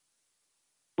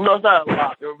 No, it's not a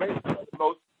lot. They're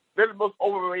the most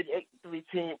overrated 83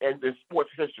 team in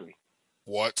sports history.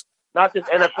 What? Not just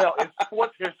NFL, in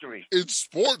sports history. In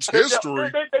sports history?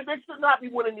 They should not be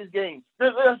winning these games.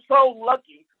 They're so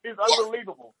lucky. It's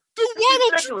unbelievable. Then why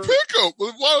don't you pick them?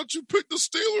 Why don't you pick the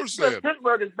Steelers then?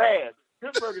 Pittsburgh is bad.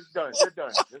 Pittsburgh is done. They're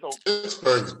done.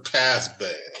 Pittsburgh's past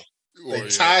bad. They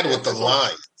tied with the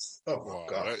Lions. Oh, my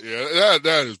God. Yeah,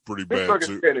 that is pretty bad, Pittsburgh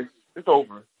too. is finished. It's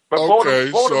over. But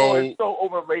Okay, Baltimore is so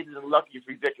overrated and lucky. It's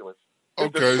ridiculous.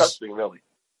 It's disgusting, really.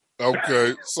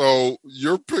 Okay, so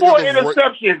you're picking 4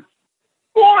 interceptions.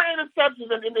 4 interceptions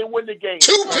and they win the game.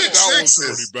 2 pick sixes. That was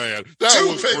pretty bad. That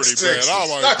was pretty bad. I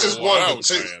like not just one, that but was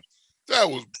 2. bad. That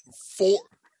was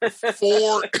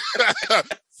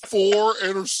four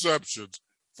interceptions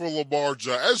for Lamar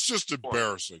Jackson. That's just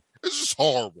embarrassing. It's just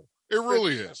horrible. It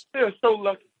really is. They're so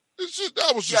lucky.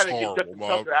 That was just horrible,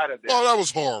 Mom. Oh, that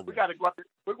was horrible. We got to go out.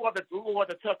 We're going to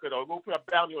Tucker, though. We'll put a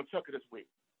bounty on Tucker this week.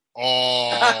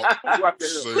 Oh,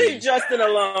 leave Justin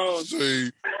alone.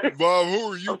 See, Mom,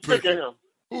 who are you picking? Him.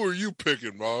 Who are you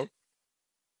picking, Mom?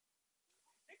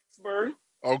 Pittsburgh.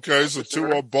 Okay, so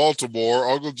 2 on Baltimore.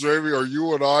 Uncle Jamie, are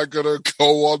you and I going to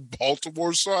go on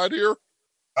Baltimore's side here?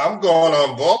 I'm going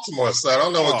on Baltimore's side. I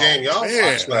don't know what game y'all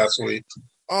watched last week.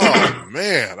 Oh,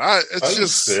 man. It's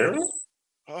just serious?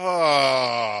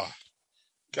 God,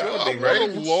 I'm a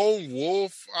lone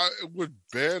wolf with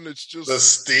Ben. It's just the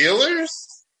Steelers.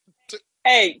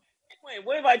 Hey, wait,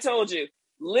 what have I told you?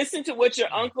 Listen to what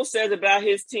your uncle says about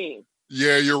his team.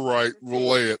 Yeah, you're right. We'll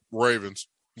lay it. Ravens.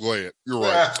 Lay it. You're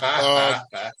right. That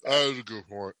is a good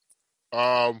point.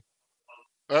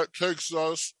 That takes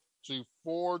us to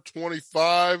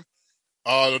 425.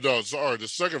 The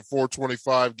second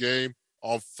 425 game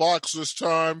on Fox this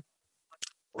time.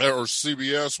 Or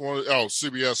CBS.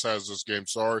 CBS has this game,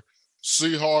 sorry.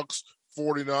 Seahawks,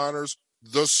 49ers.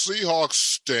 The Seahawks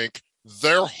stink.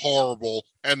 They're horrible,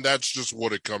 and that's just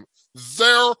what it comes.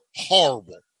 They're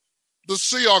horrible. The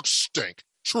Seahawks stink,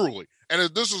 truly. And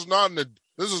this is not a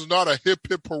hip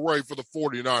hip hooray for the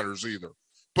 49ers either.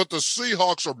 But the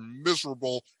Seahawks are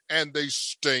miserable, and they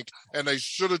stink, and they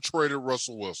should have traded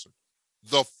Russell Wilson.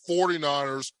 The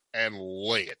 49ers, and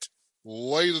lay it.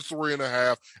 Lay the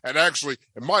 3.5. And actually,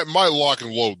 it might lock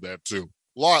and load that, too.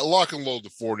 Lock and load the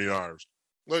 49ers.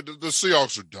 The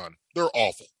Seahawks are done. They're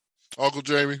awful. Uncle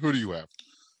Jamie, who do you have?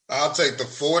 I'll take the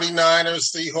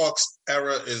 49ers. Seahawks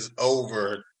era is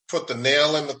over. Put the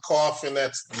nail in the coffin.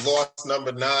 That's loss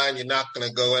number 9. You're not going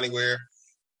to go anywhere.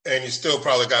 And you still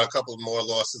probably got a couple more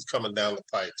losses coming down the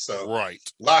pipe. So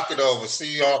lock it over.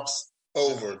 Seahawks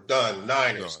over. Done.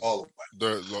 Niners all the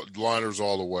way. The Niners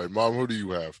all the way. Mom, who do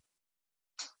you have?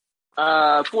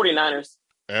 49ers.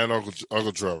 And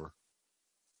Uncle Trevor.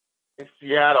 In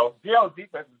Seattle. Seattle's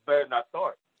defense is better than I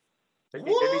thought. They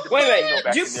need to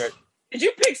wait. Did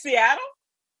you pick Seattle?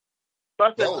 So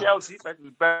I said Seattle's defense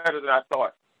is better than I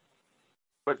thought.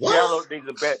 But Seattle needs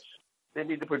a bench. They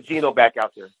need to put Geno back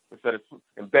out there instead of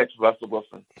and bench Russell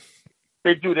Wilson. If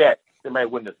they do that, they might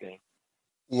win this game.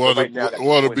 Well,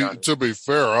 to be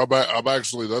fair, I'm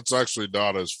actually that's actually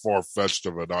not as far fetched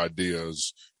of an idea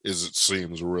as it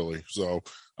seems, really. So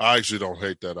I actually don't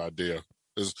hate that idea.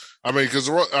 We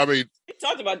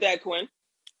talked about that, Quinn.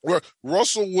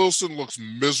 Russell Wilson looks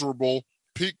miserable.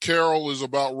 Pete Carroll is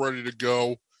about ready to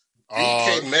go.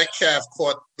 DK Metcalf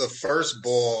caught the first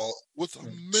ball with a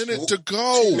minute to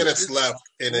go. 2 minutes left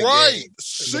in a game.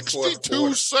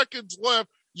 62 seconds left.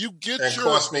 You get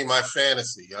cost me my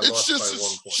fantasy.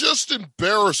 It's just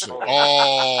embarrassing.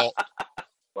 Oh,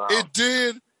 wow. It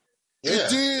did. Yeah, it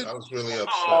did. I was really upset.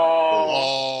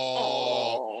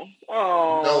 Oh. You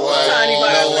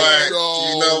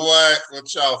know what?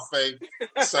 What y'all fake?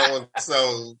 So and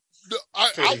so.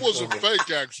 I wasn't fake,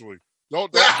 actually.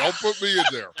 Don't put me in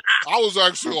there. I was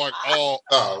actually like, oh.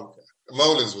 Okay.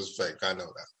 Moniz was fake. I know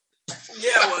that.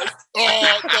 Yeah, it was.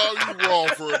 Oh, no, you're wrong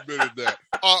for admitting that.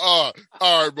 All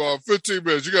right, Bob. 15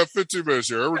 minutes. You got 15 minutes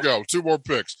here. Here we go. 2 more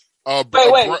picks.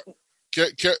 Wait.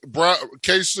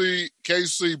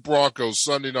 KC Broncos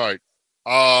Sunday night.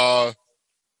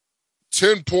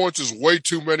 10 points is way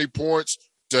too many points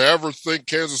to ever think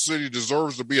Kansas City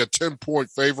deserves to be a 10-point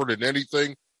favorite in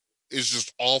anything. Is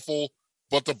just awful.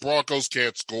 But the Broncos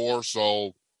can't score,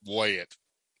 so lay it.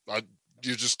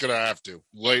 You're just gonna have to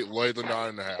lay the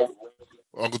 9.5.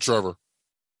 Uncle Trevor.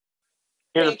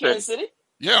 Kansas City?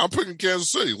 Yeah, I'm picking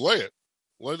Kansas City. Lay it.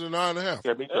 Lay the 9.5.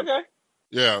 Yeah, me too. Okay.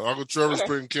 Yeah, Uncle Trevor's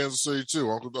picking Kansas City too.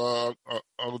 Uncle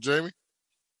Jamie.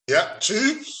 Yeah,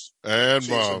 Chiefs. And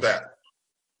Mom.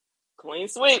 Clean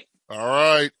sweep. All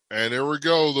right, and here we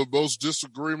go. The most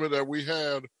disagreement that we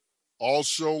had all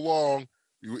show long.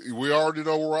 We already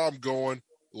know where I'm going.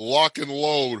 Lock and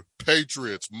load.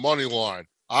 Patriots money line.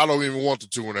 I don't even want the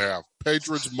 2.5.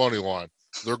 Patriots money line.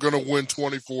 They're going to win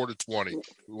 24-20.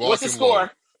 What's the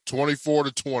score?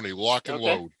 24-20. Lock and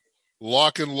load.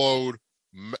 Lock and load.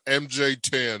 MJ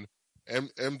 10.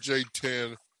 MJ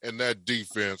 10 and that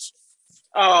defense.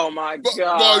 Oh my God!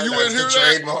 No, you didn't hear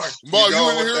that. Ma, you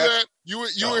didn't hear that. You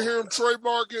didn't hear him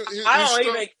trademark it. I don't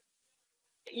even.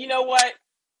 You know what?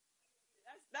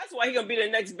 That's why he's gonna be the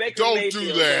next Baker Don't Mayfield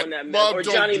do that, Bob. or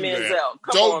Johnny Manziel.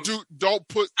 Don't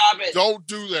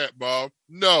do that, Bob.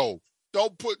 No,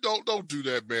 don't do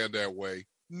that man that way.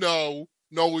 No,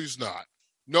 he's not.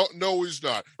 No, he's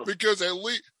not. Because at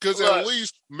least,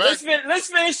 let's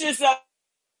finish this up.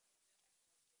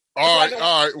 All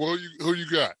right. Well, who you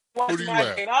got? Who do you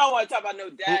have? I don't want to talk about no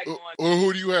dag.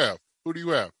 Who do you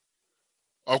have?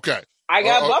 Okay. I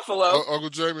got Buffalo. Uncle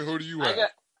Jamie, who do you have?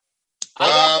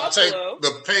 I'll take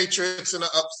the Patriots in the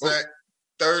upset,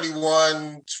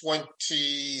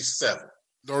 31-27.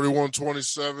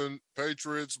 31-27,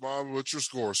 Patriots. Mom, what's your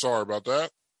score? Sorry about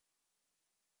that.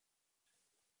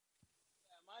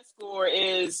 My score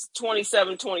is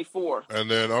 27-24. And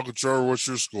then Uncle Trevor, what's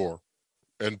your score?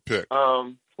 And pick.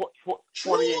 28-21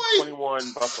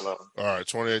 Buffalo. All right,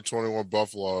 28-21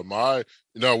 Buffalo.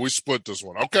 We split this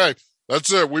one. Okay.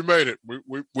 That's it. We made it.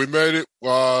 We made it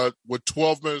with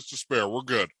 12 minutes to spare. We're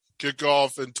good.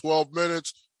 Kickoff in 12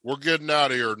 minutes. We're getting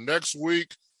out of here. Next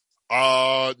week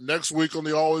on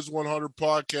the Always 100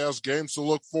 podcast, games to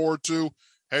look forward to.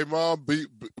 Hey, Mom, be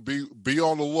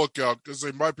on the lookout because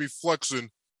they might be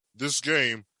flexing this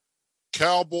game.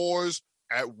 Cowboys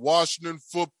at Washington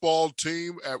football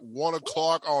team at 1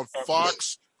 o'clock on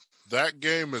Fox. That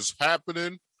game is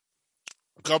happening.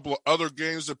 A couple of other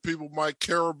games that people might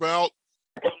care about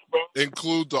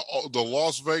include the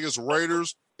Las Vegas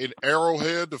Raiders in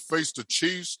Arrowhead to face the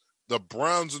Chiefs, the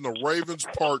Browns and the Ravens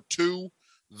Part 2,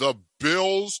 the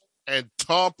Bills and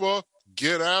Tampa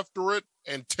get after it,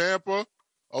 and Tampa,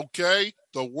 okay,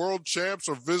 the world champs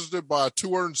are visited by a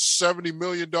 $270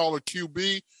 million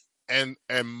QB, And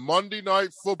Monday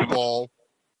Night Football,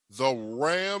 the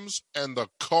Rams and the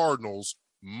Cardinals,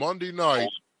 Monday night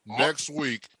next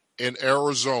week in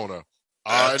Arizona.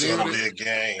 That's gonna be a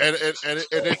game. And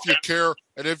if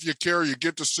you care, you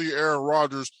get to see Aaron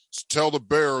Rodgers tell the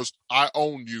Bears, "I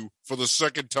own you" for the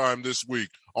second time this week,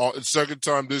 second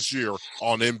time this year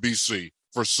on NBC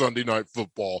for Sunday Night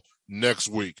Football next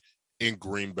week in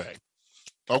Green Bay.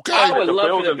 Okay, I would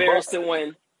love for the Bears to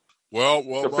win. Well,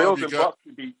 the Bills and Bucks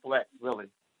should be flex, really.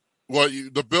 Well,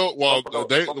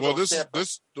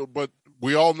 but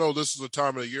we all know this is the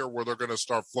time of the year where they're going to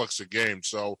start flexing games.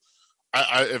 So,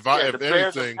 if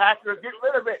anything, Packers, get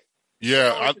rid of it.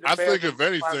 Yeah, I think if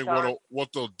anything,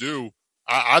 what they'll do,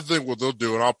 I think what they'll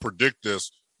do, and I'll predict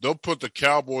this, they'll put the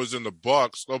Cowboys and the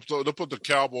Bucks, they'll put the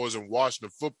Cowboys and Washington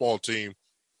football team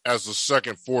as the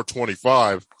second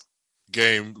 425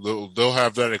 game. They'll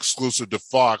have that exclusive to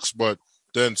Fox, but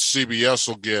then CBS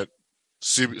will get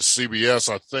CBS.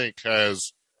 I think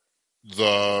has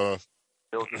the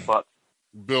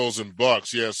Bills and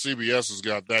Bucks. Yeah, CBS has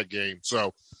got that game.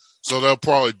 So they'll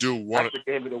probably do one. That's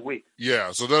the game of the week.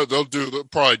 Yeah, so they'll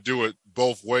probably do it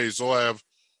both ways. They'll have,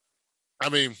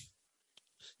 but I'm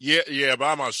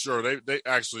not sure. They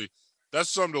actually, that's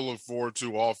something to look forward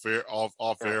to off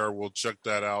air. We'll check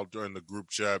that out during the group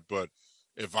chat. But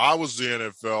if I was the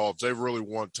NFL, if they really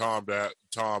want Tom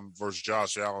versus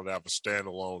Josh Allen to have a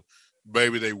standalone,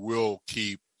 maybe they will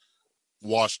keep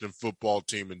Washington football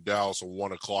team in Dallas a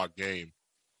 1:00 game.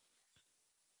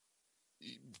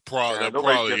 They'll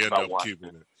probably end up keeping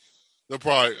it. They'll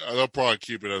probably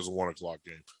keep it as a 1:00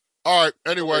 game. All right.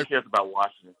 Anyway, nobody cares about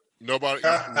Washington. Nobody.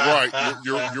 Right.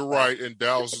 You're right. And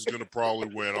Dallas is going to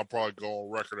probably win. I'll probably go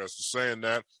on record as to saying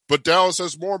that. But Dallas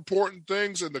has more important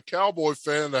things, and the Cowboy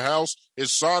fan in the house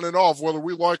is signing off, whether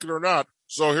we like it or not.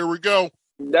 So here we go.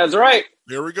 That's right.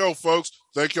 Here we go, folks.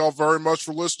 Thank you all very much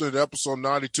for listening to episode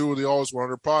 92 of the Always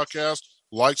 100 podcast.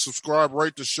 Like, subscribe,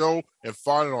 rate the show, and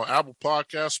find it on Apple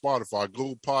Podcasts, Spotify,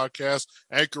 Google Podcasts,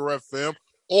 Anchor FM,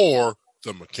 or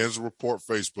the McKenzie Report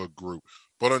Facebook group.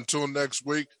 But until next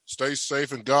week, stay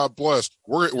safe and God bless.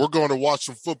 We're going to watch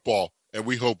some football, and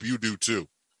we hope you do too.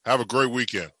 Have a great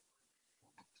weekend.